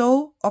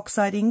espresso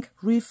oxide ink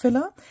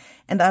refiller,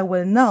 and I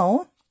will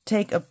now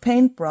take a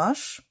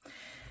paintbrush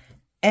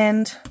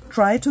and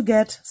try to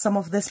get some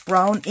of this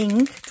brown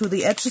ink to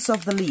the edges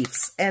of the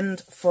leaves.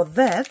 And for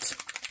that,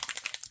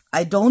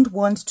 I don't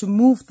want to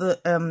move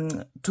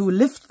the to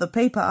lift the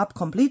paper up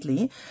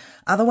completely,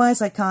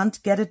 otherwise I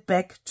can't get it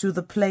back to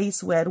the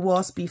place where it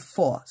was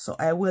before. So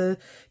I will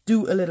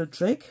do a little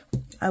trick.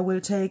 I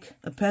will take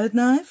a palette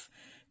knife,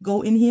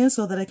 go in here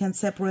so that I can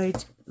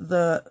separate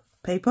the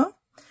paper.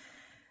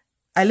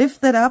 I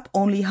lift that up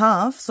only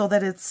half so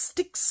that it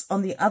sticks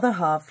on the other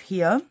half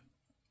here.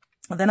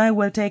 Then I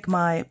will take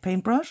my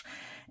paintbrush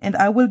and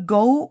I will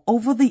go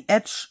over the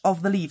edge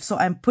of the leaf. So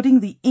I'm putting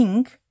the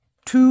ink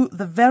to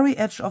the very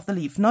edge of the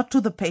leaf, not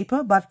to the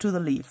paper, but to the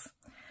leaf.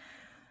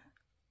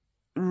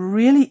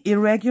 Really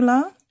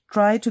irregular.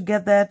 Try to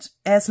get that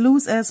as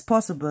loose as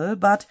possible,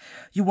 but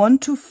you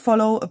want to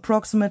follow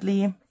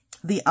approximately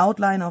the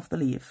outline of the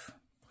leaf.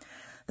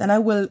 Then I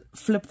will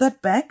flip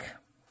that back,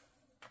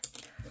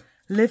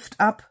 lift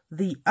up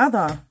the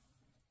other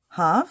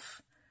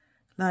half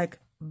like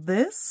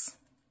this.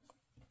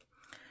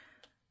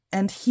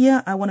 And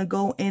here I want to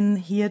go in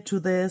here to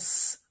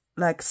this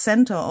like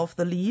center of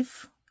the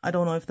leaf. I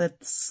don't know if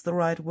that's the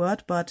right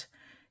word, but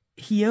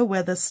here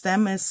where the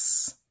stem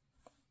is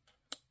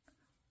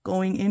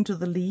going into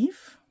the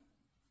leaf.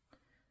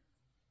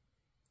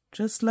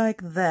 just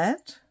like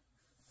that.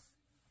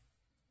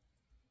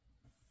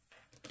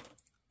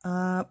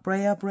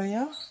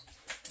 Brayer.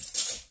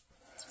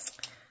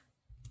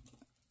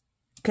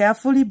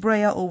 Carefully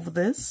brayer over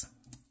this.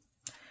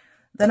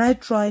 Then I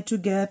try to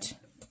get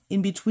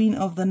in between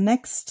of the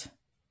next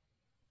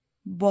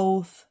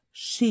both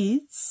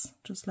sheets,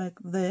 just like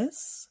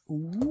this.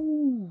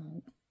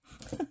 Ooh.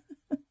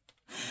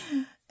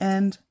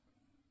 And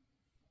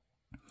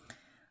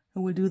I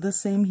will do the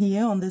same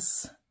here on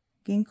this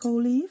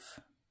ginkgo leaf.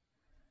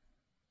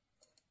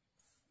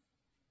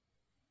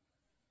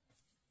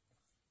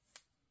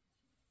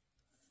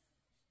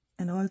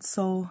 And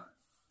also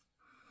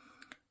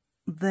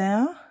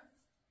there,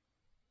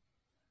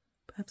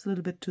 perhaps a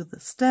little bit to the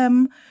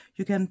stem.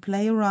 You can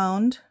play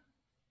around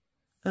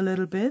a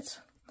little bit,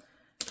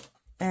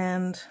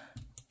 and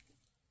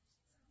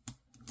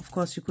of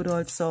course you could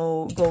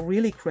also go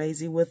really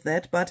crazy with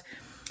that, but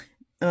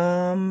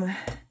a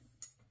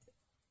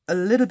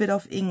little bit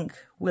of ink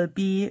will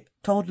be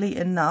totally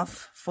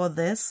enough for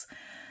this.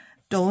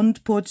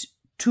 Don't put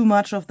too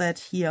much of that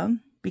here,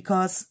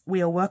 because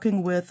we are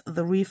working with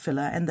the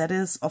refiller, and that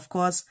is of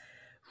course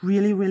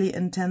really, really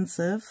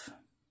intensive.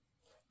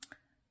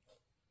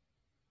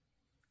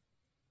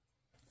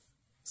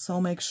 So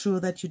make sure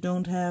that you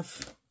don't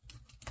have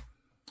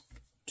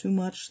too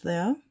much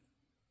there.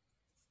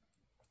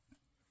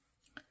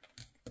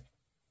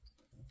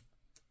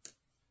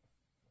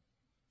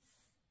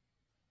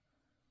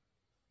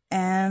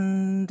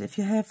 And if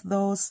you have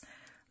those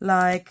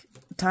like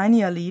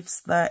tinier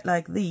leaves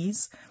like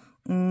these,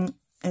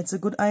 it's a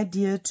good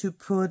idea to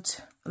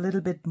put a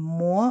little bit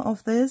more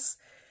of this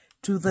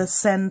to the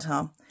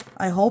center.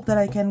 I hope that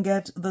I can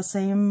get the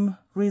same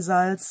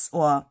results,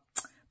 or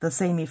the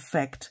same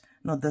effect,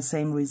 not the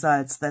same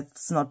results.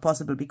 That's not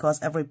possible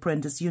because every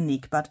print is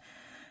unique, but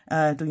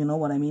do you know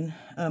what I mean?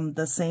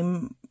 The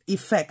same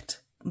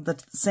effect,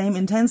 the same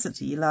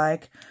intensity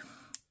like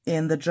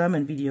in the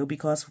German video,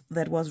 because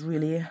that was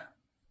really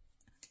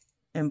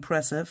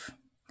impressive.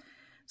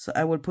 So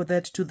I will put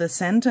that to the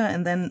center,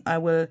 and then I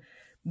will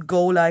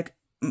go like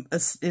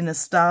in a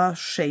star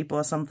shape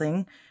or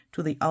something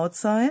to the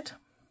outside.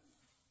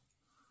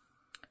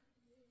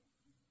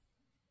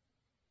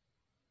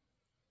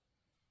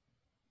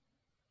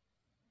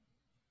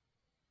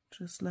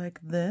 Just like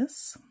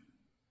this.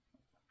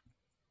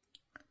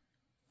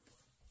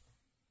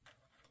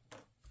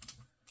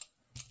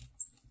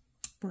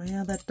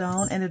 Brayer that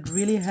down, and it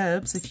really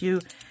helps if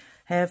you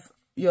have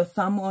your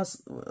thumb or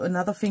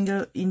another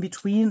finger in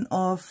between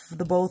of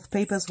the both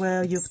papers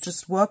where you've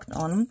just worked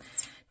on,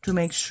 to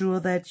make sure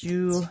that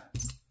you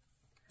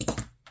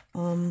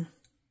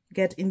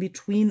get in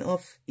between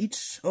of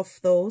each of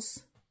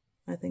those.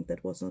 I think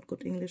that was not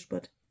good English,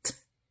 but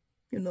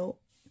you know.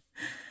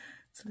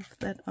 Let's lift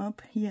that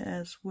up here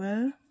as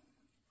well.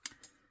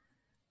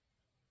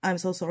 I'm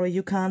so sorry,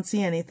 you can't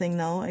see anything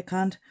now. I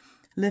can't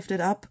lift it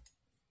up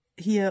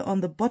here on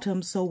the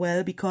bottom so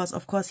well, because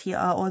of course here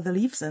are all the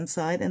leaves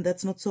inside, and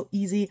that's not so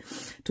easy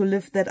to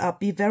lift that up.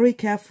 Be very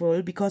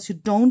careful, because you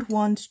don't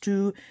want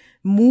to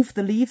move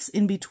the leaves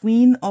in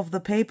between of the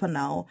paper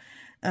now.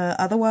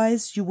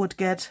 Otherwise you would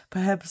get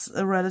perhaps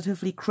a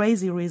relatively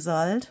crazy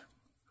result.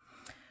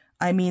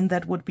 I mean,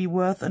 that would be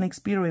worth an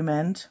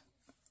experiment,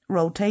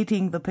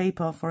 rotating the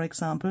paper, for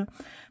example.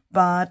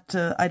 But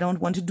I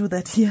don't want to do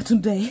that here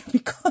today,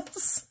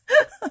 because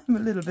I'm a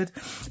little bit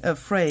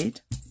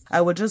afraid. I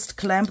will just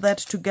clamp that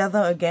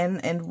together again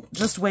and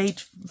just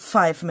wait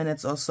 5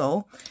 minutes or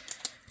so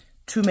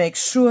to make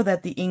sure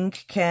that the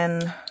ink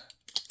can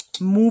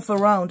move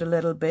around a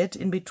little bit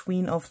in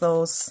between of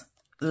those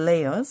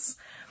layers.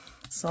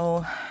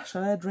 So,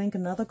 shall I drink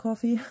another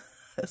coffee?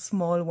 A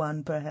small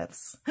one,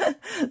 perhaps.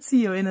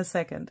 See you in a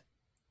second.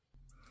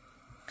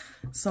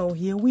 So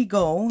here we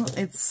go.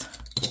 It's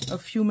a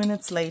few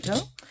minutes later.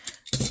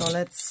 So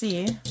let's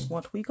see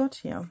what we got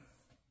here.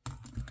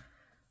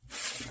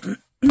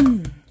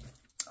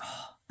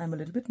 I'm a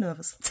little bit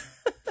nervous.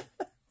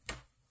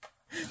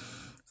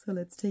 So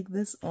let's take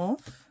this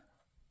off.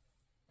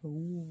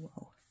 Oh,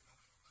 wow.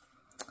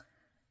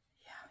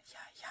 Yeah.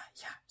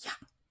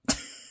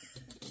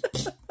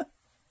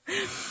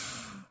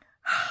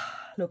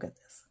 Look at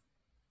this.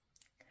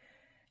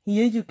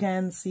 Here you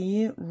can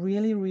see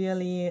really,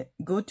 really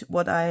good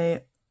what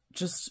I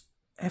just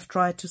have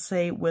tried to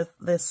say with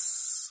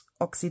this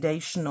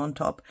oxidation on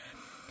top.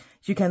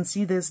 You can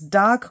see this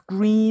dark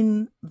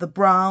green, the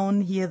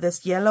brown, here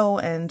this yellow,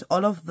 and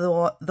all of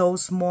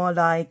those more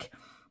like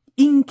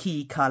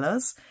inky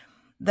colors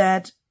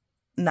that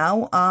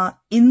now are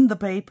in the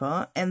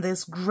paper, and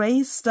this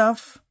gray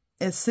stuff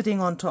is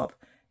sitting on top.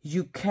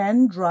 You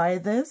can dry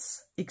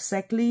this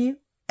exactly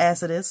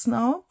as it is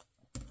now,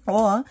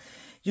 or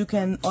you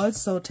can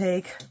also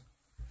take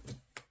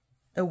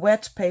a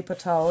wet paper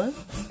towel,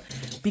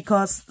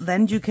 because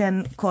then you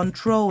can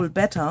control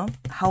better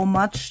how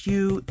much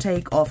you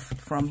take off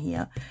from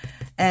here.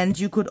 And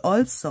you could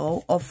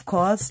also, of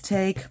course,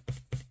 take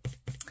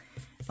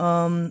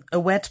a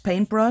wet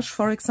paintbrush,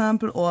 for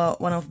example, or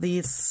one of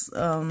these,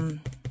 how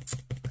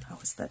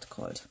is that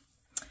called?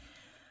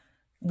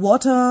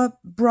 water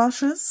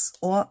brushes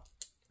or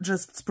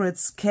just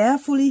spritz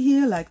carefully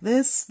here like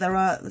this. There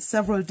are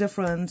several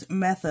different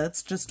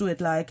methods. Just do it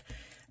like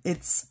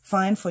it's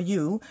fine for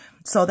you,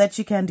 so that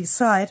you can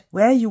decide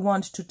where you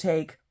want to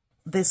take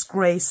this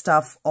gray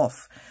stuff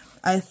off.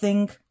 I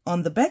think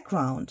on the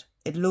background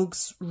it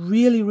looks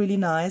really, really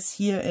nice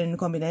here in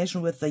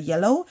combination with the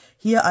yellow.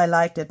 Here I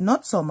liked it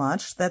not so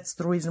much. That's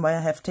the reason why I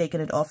have taken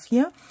it off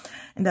here.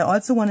 And I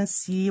also want to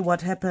see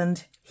what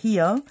happened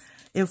here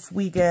if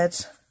we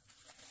got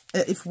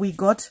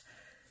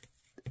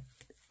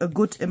a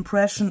good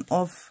impression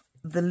of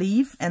the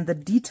leaf and the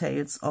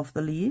details of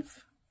the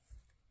leaf.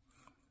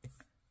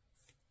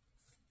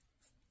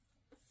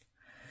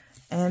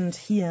 And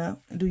here,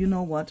 do you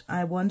know what?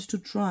 I want to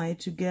try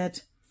to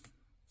get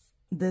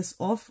this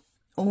off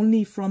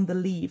only from the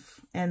leaf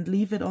and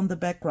leave it on the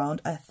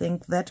background. I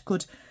think that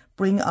could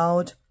bring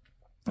out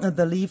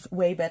the leaf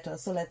way better.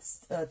 So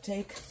let's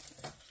take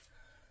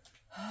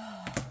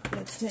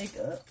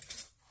a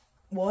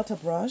water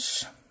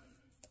brush.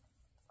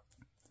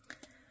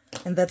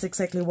 And that's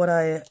exactly what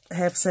I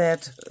have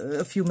said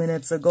a few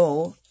minutes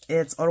ago.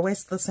 It's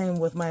always the same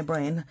with my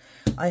brain.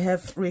 I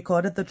have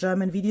recorded the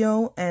German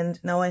video and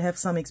now I have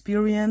some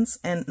experience,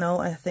 and now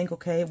I think,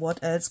 okay,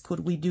 what else could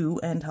we do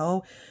and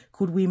how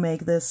could we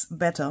make this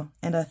better?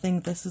 And I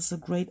think this is a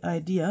great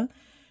idea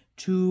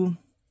to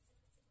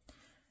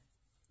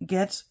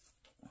get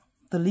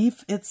the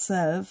leaf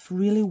itself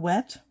really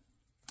wet,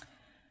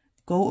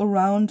 go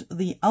around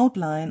the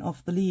outline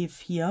of the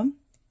leaf here,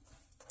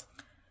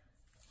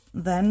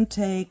 then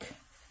take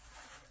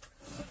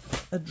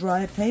a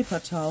dry paper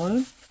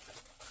towel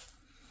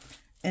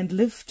and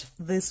lift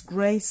this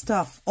gray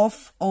stuff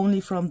off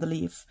only from the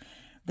leaf.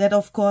 That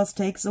of course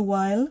takes a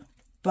while,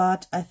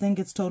 but I think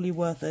it's totally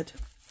worth it.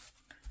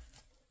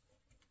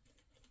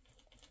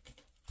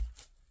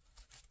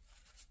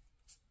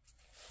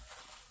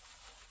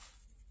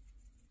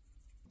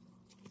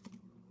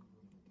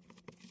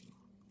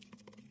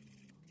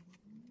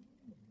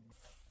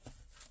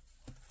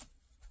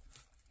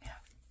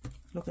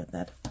 Look at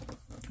that.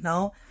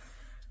 Now,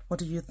 what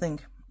do you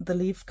think? The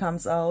leaf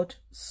comes out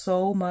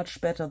so much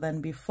better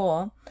than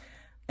before,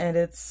 and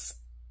it's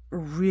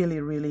really,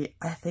 really,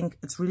 I think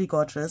it's really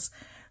gorgeous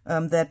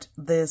that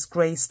this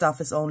gray stuff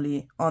is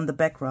only on the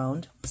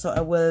background. So I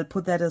will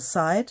put that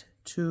aside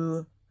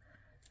to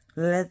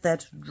let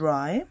that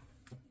dry,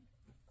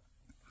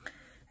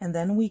 and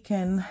then we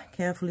can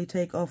carefully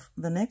take off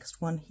the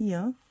next one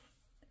here.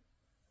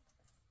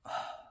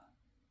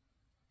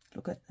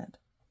 Look at that.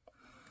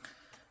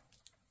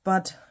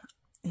 But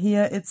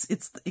here it's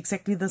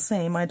exactly the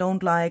same. I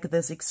don't like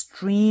this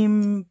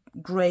extreme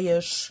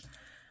grayish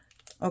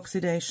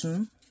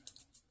oxidation.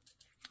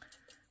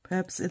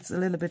 Perhaps it's a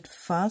little bit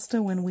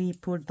faster when we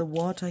put the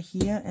water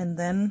here and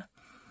then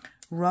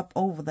rub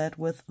over that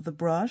with the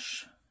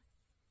brush.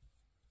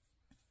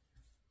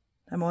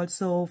 I'm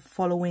also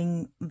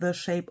following the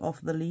shape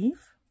of the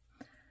leaf.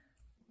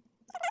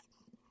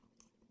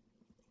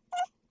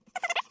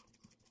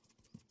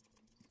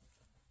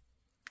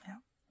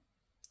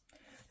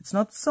 It's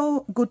not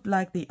so good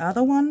like the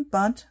other one,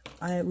 but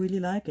I really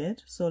like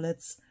it. So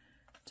let's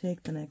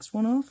take the next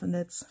one off and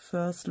let's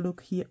first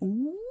look here.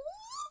 Ooh.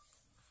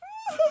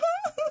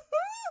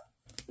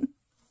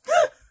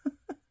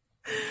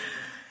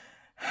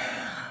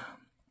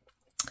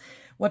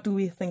 What do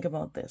we think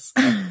about this?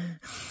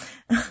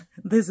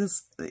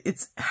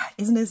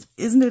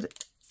 Isn't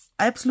it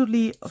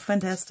absolutely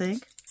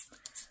fantastic?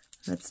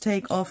 Let's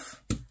take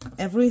off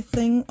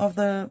everything of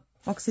the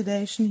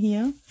oxidation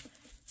here,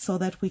 so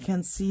that we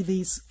can see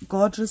these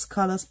gorgeous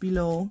colors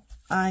below.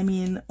 I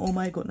mean, oh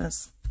my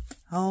goodness,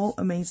 how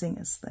amazing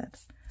is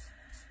that?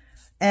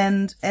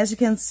 And as you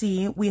can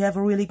see, we have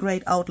a really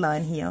great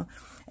outline here.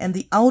 And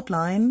the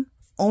outline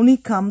only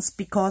comes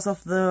because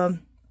of the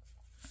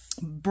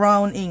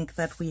brown ink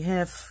that we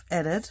have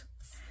added.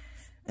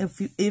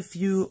 If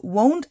you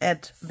won't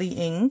add the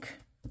ink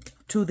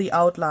to the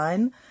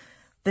outline,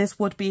 this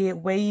would be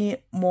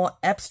way more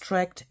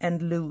abstract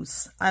and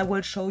loose. I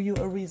will show you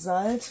a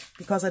result,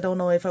 because I don't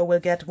know if I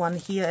will get one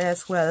here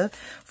as well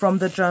from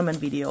the German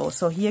video.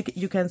 So here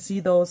you can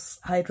see those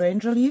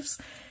hydrangea leaves.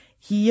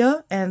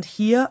 Here and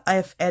here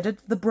I've added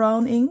the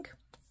brown ink.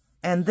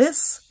 And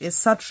this is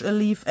such a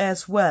leaf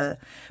as well.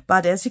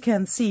 But as you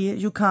can see,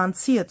 you can't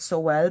see it so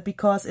well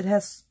because it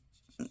has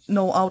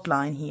no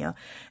outline here.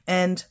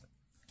 And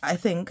I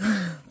think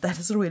that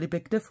is a really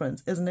big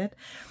difference, isn't it?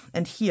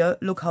 And here,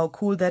 look how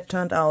cool that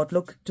turned out.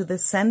 Look to the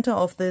center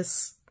of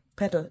this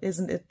petal.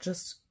 Isn't it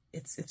just,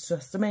 it's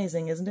just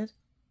amazing, isn't it?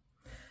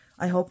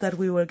 I hope that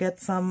we will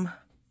get some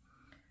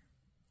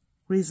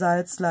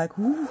results like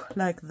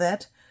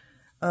that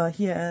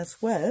here as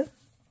well.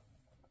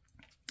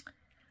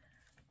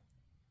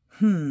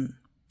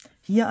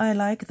 Here I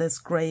like this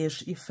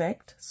grayish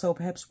effect, so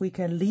perhaps we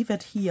can leave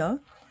it here.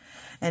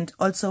 And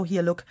also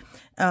here, look,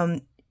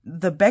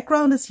 the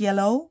background is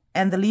yellow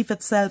and the leaf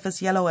itself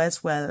is yellow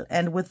as well.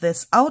 And with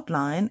this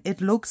outline,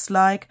 it looks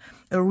like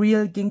a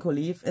real ginkgo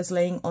leaf is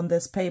laying on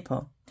this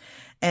paper.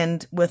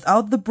 And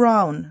without the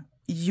brown,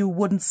 you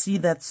wouldn't see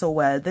that so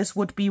well. This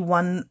would be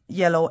one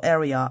yellow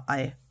area,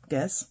 I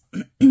guess.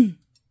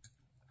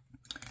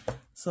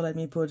 So let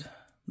me put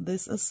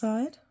this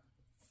aside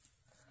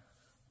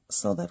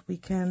so that we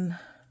can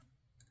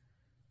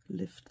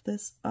lift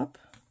this up.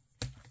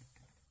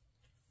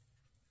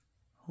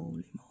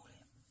 Holy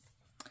moly.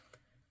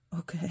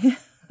 Okay.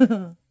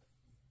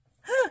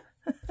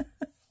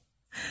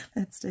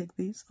 Let's take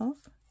these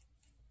off.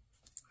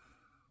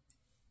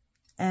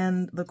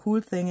 And the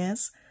cool thing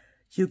is,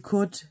 you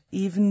could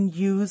even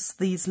use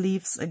these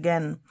leaves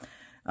again.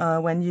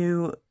 When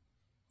you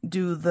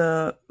do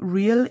the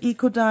real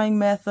eco-dyeing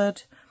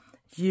method,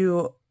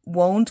 you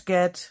won't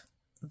get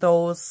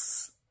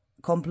those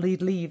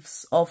complete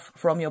leaves off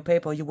from your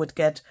paper. You would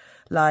get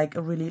like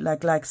a really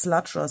like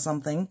sludge or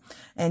something,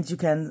 and you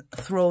can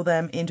throw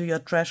them into your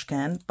trash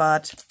can.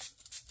 But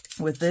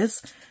with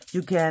this,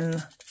 you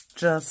can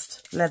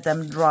just let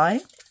them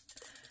dry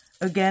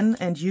again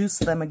and use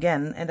them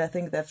again, and I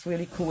think that's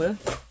really cool.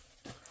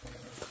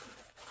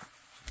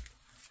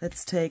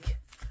 Let's take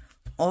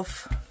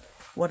off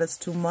what is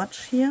too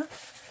much here,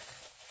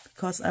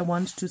 because I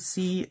want to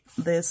see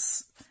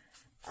this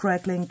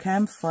crackling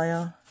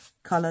campfire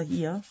color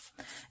here.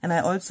 And I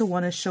also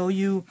want to show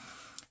you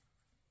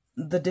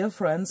the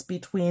difference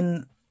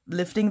between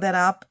lifting that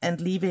up and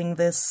leaving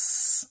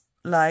this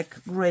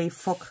like gray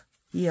fog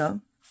here.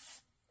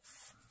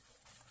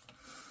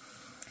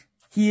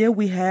 Here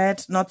we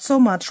had not so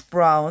much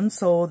brown,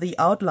 so the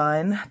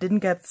outline didn't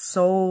get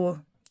so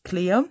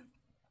clear.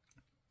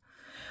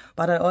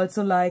 But I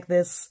also like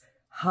this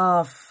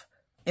half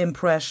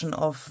impression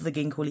of the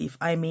ginkgo leaf.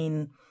 I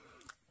mean,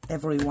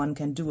 everyone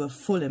can do a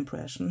full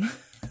impression.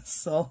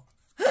 So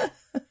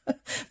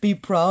be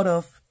proud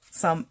of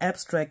some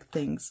abstract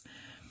things.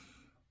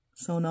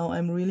 So now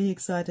I'm really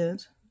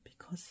excited,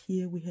 because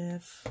here we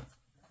have,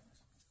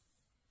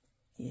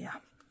 yeah.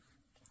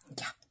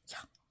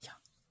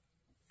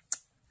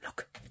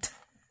 Look.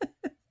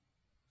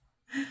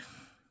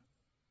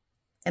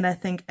 And I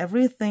think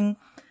everything,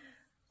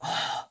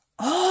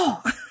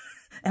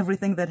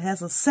 everything that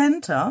has a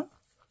center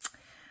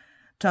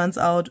turns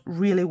out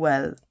really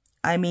well.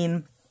 I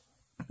mean,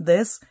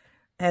 this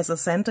has a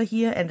center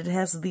here, and it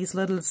has these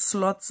little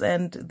slots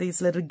and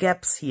these little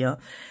gaps here,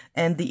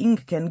 and the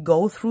ink can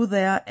go through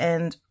there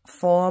and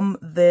form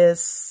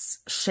this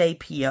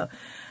shape here.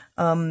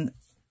 On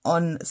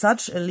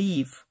such a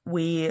leaf,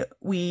 we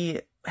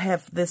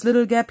have this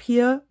little gap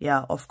here,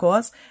 yeah, of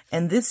course,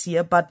 and this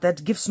here, but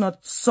that gives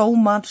not so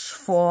much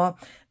for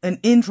an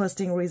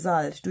interesting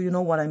result. Do you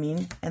know what I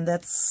mean? And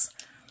that's,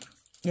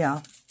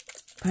 yeah,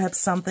 perhaps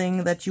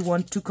something that you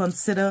want to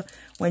consider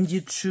when you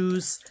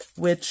choose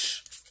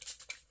which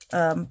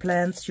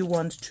plants you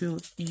want to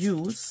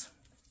use.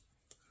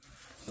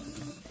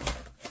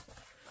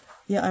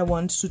 Here I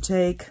want to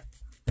take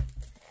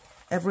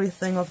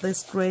everything of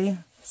this gray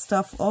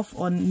stuff off,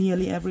 on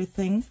nearly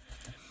everything,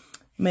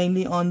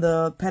 mainly on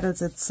the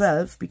petals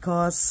itself,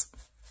 because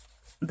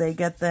they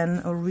get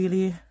then a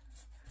really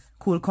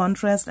cool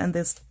contrast, and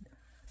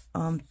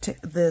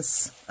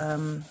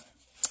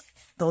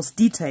those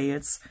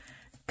details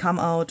come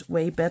out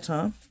way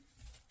better.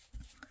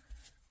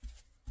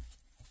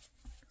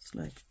 It's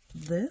like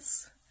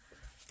this.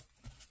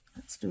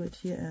 Let's do it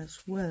here as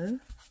well.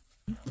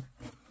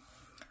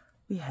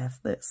 We have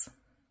this,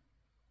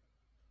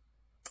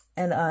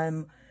 and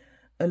I'm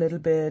a little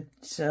bit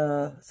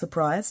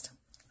surprised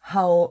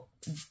how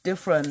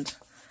different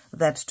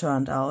that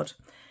turned out.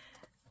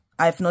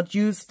 I've not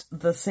used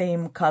the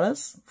same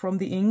colors from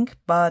the ink,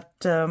 but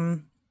I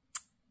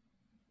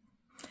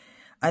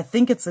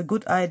think it's a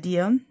good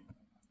idea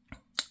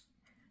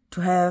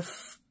to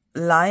have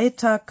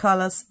lighter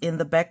colors in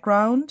the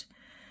background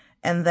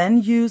and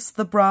then use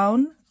the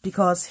brown,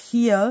 because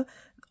here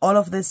all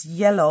of this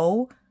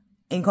yellow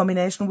in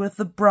combination with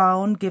the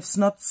brown gives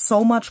not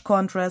so much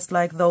contrast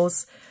like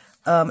those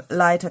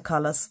lighter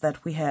colors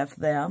that we have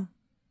there.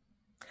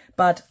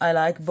 But I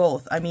like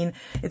both. I mean,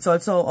 it's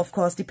also, of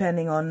course,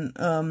 depending on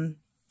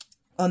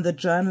the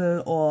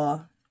journal,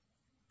 or,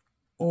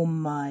 oh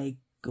my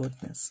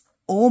goodness.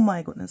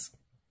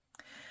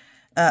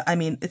 I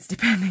mean, it's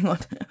depending on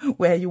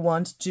where you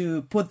want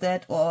to put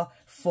that, or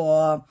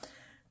for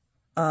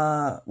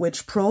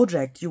which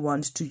project you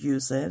want to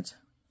use it.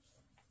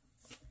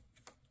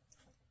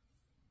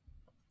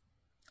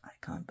 I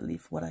can't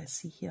believe what I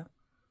see here.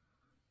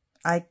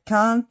 I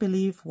can't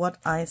believe what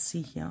I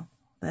see here.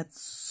 That's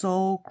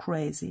so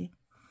crazy.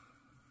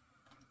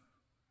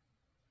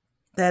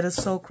 That is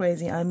so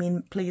crazy. I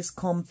mean, please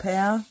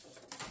compare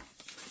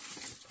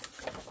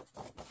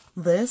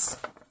this.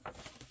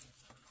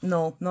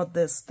 No, not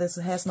this. This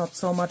has not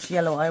so much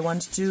yellow. I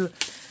want to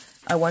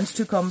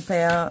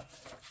compare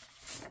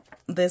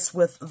this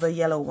with the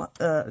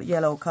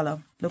yellow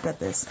color. Look at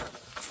this.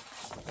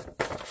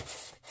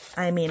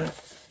 I mean,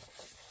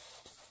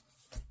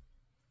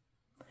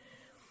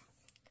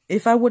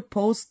 if I would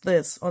post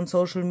this on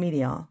social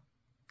media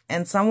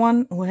and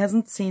someone who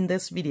hasn't seen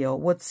this video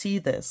would see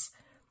this,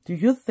 do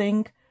you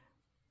think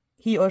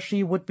he or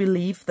she would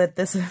believe that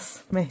this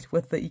is made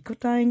with the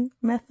eco-dyeing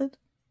method.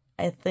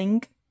 I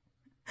think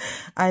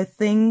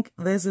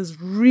this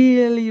is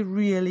really,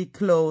 really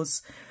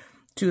close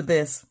to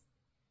this.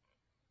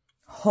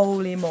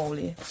 Holy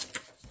moly.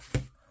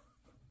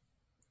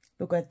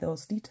 Look at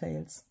those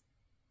details.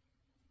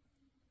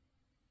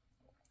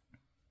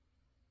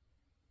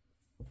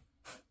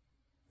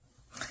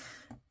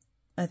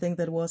 I think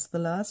that was the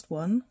last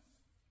one.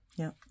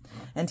 Yeah.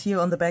 And here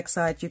on the back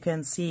side you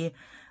can see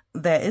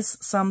there is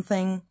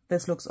something.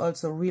 This looks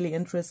also really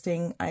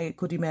interesting. I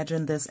could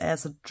imagine this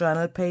as a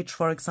journal page,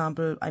 for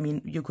example. I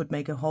mean, you could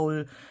make a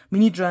whole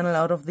mini journal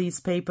out of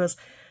these papers.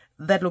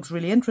 That looks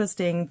really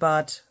interesting,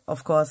 but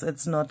of course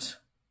it's not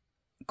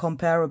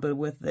comparable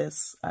with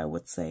this, I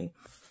would say.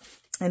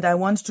 And I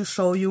want to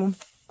show you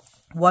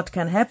what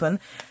can happen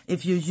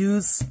if you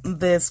use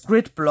this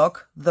grid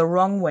block the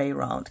wrong way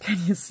around. Can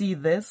you see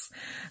this?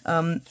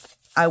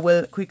 I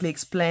will quickly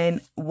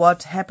explain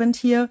what happened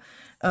here,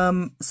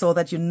 so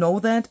that you know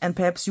that, and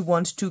perhaps you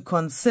want to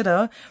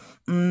consider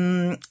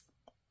doing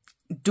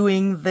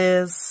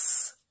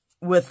this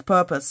with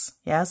purpose,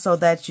 yeah, so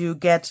that you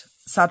get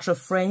such a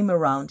frame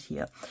around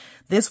here.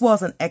 This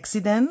was an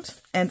accident,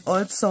 and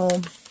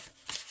also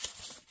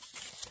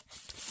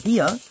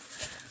here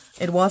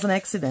it was an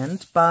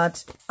accident,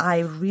 but I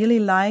really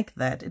like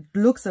that. It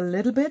looks a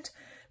little bit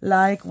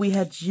like we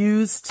had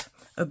used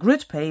a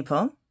grid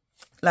paper,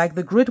 like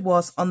the grid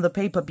was on the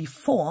paper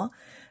before,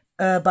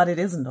 but it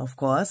isn't, of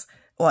course,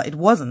 or it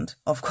wasn't,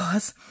 of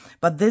course,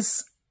 but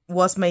this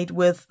was made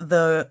with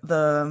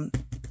the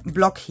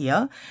block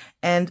here,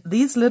 and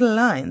these little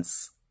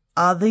lines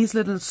are these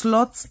little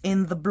slots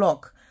in the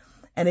block.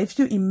 And if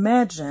you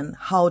imagine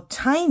how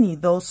tiny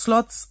those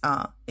slots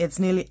are, it's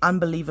nearly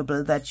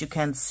unbelievable that you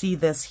can see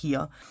this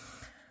here.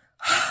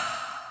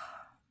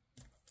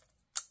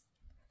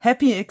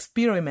 Happy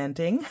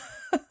experimenting.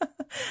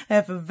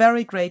 Have a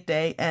very great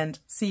day and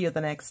see you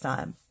the next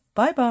time.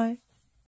 Bye bye.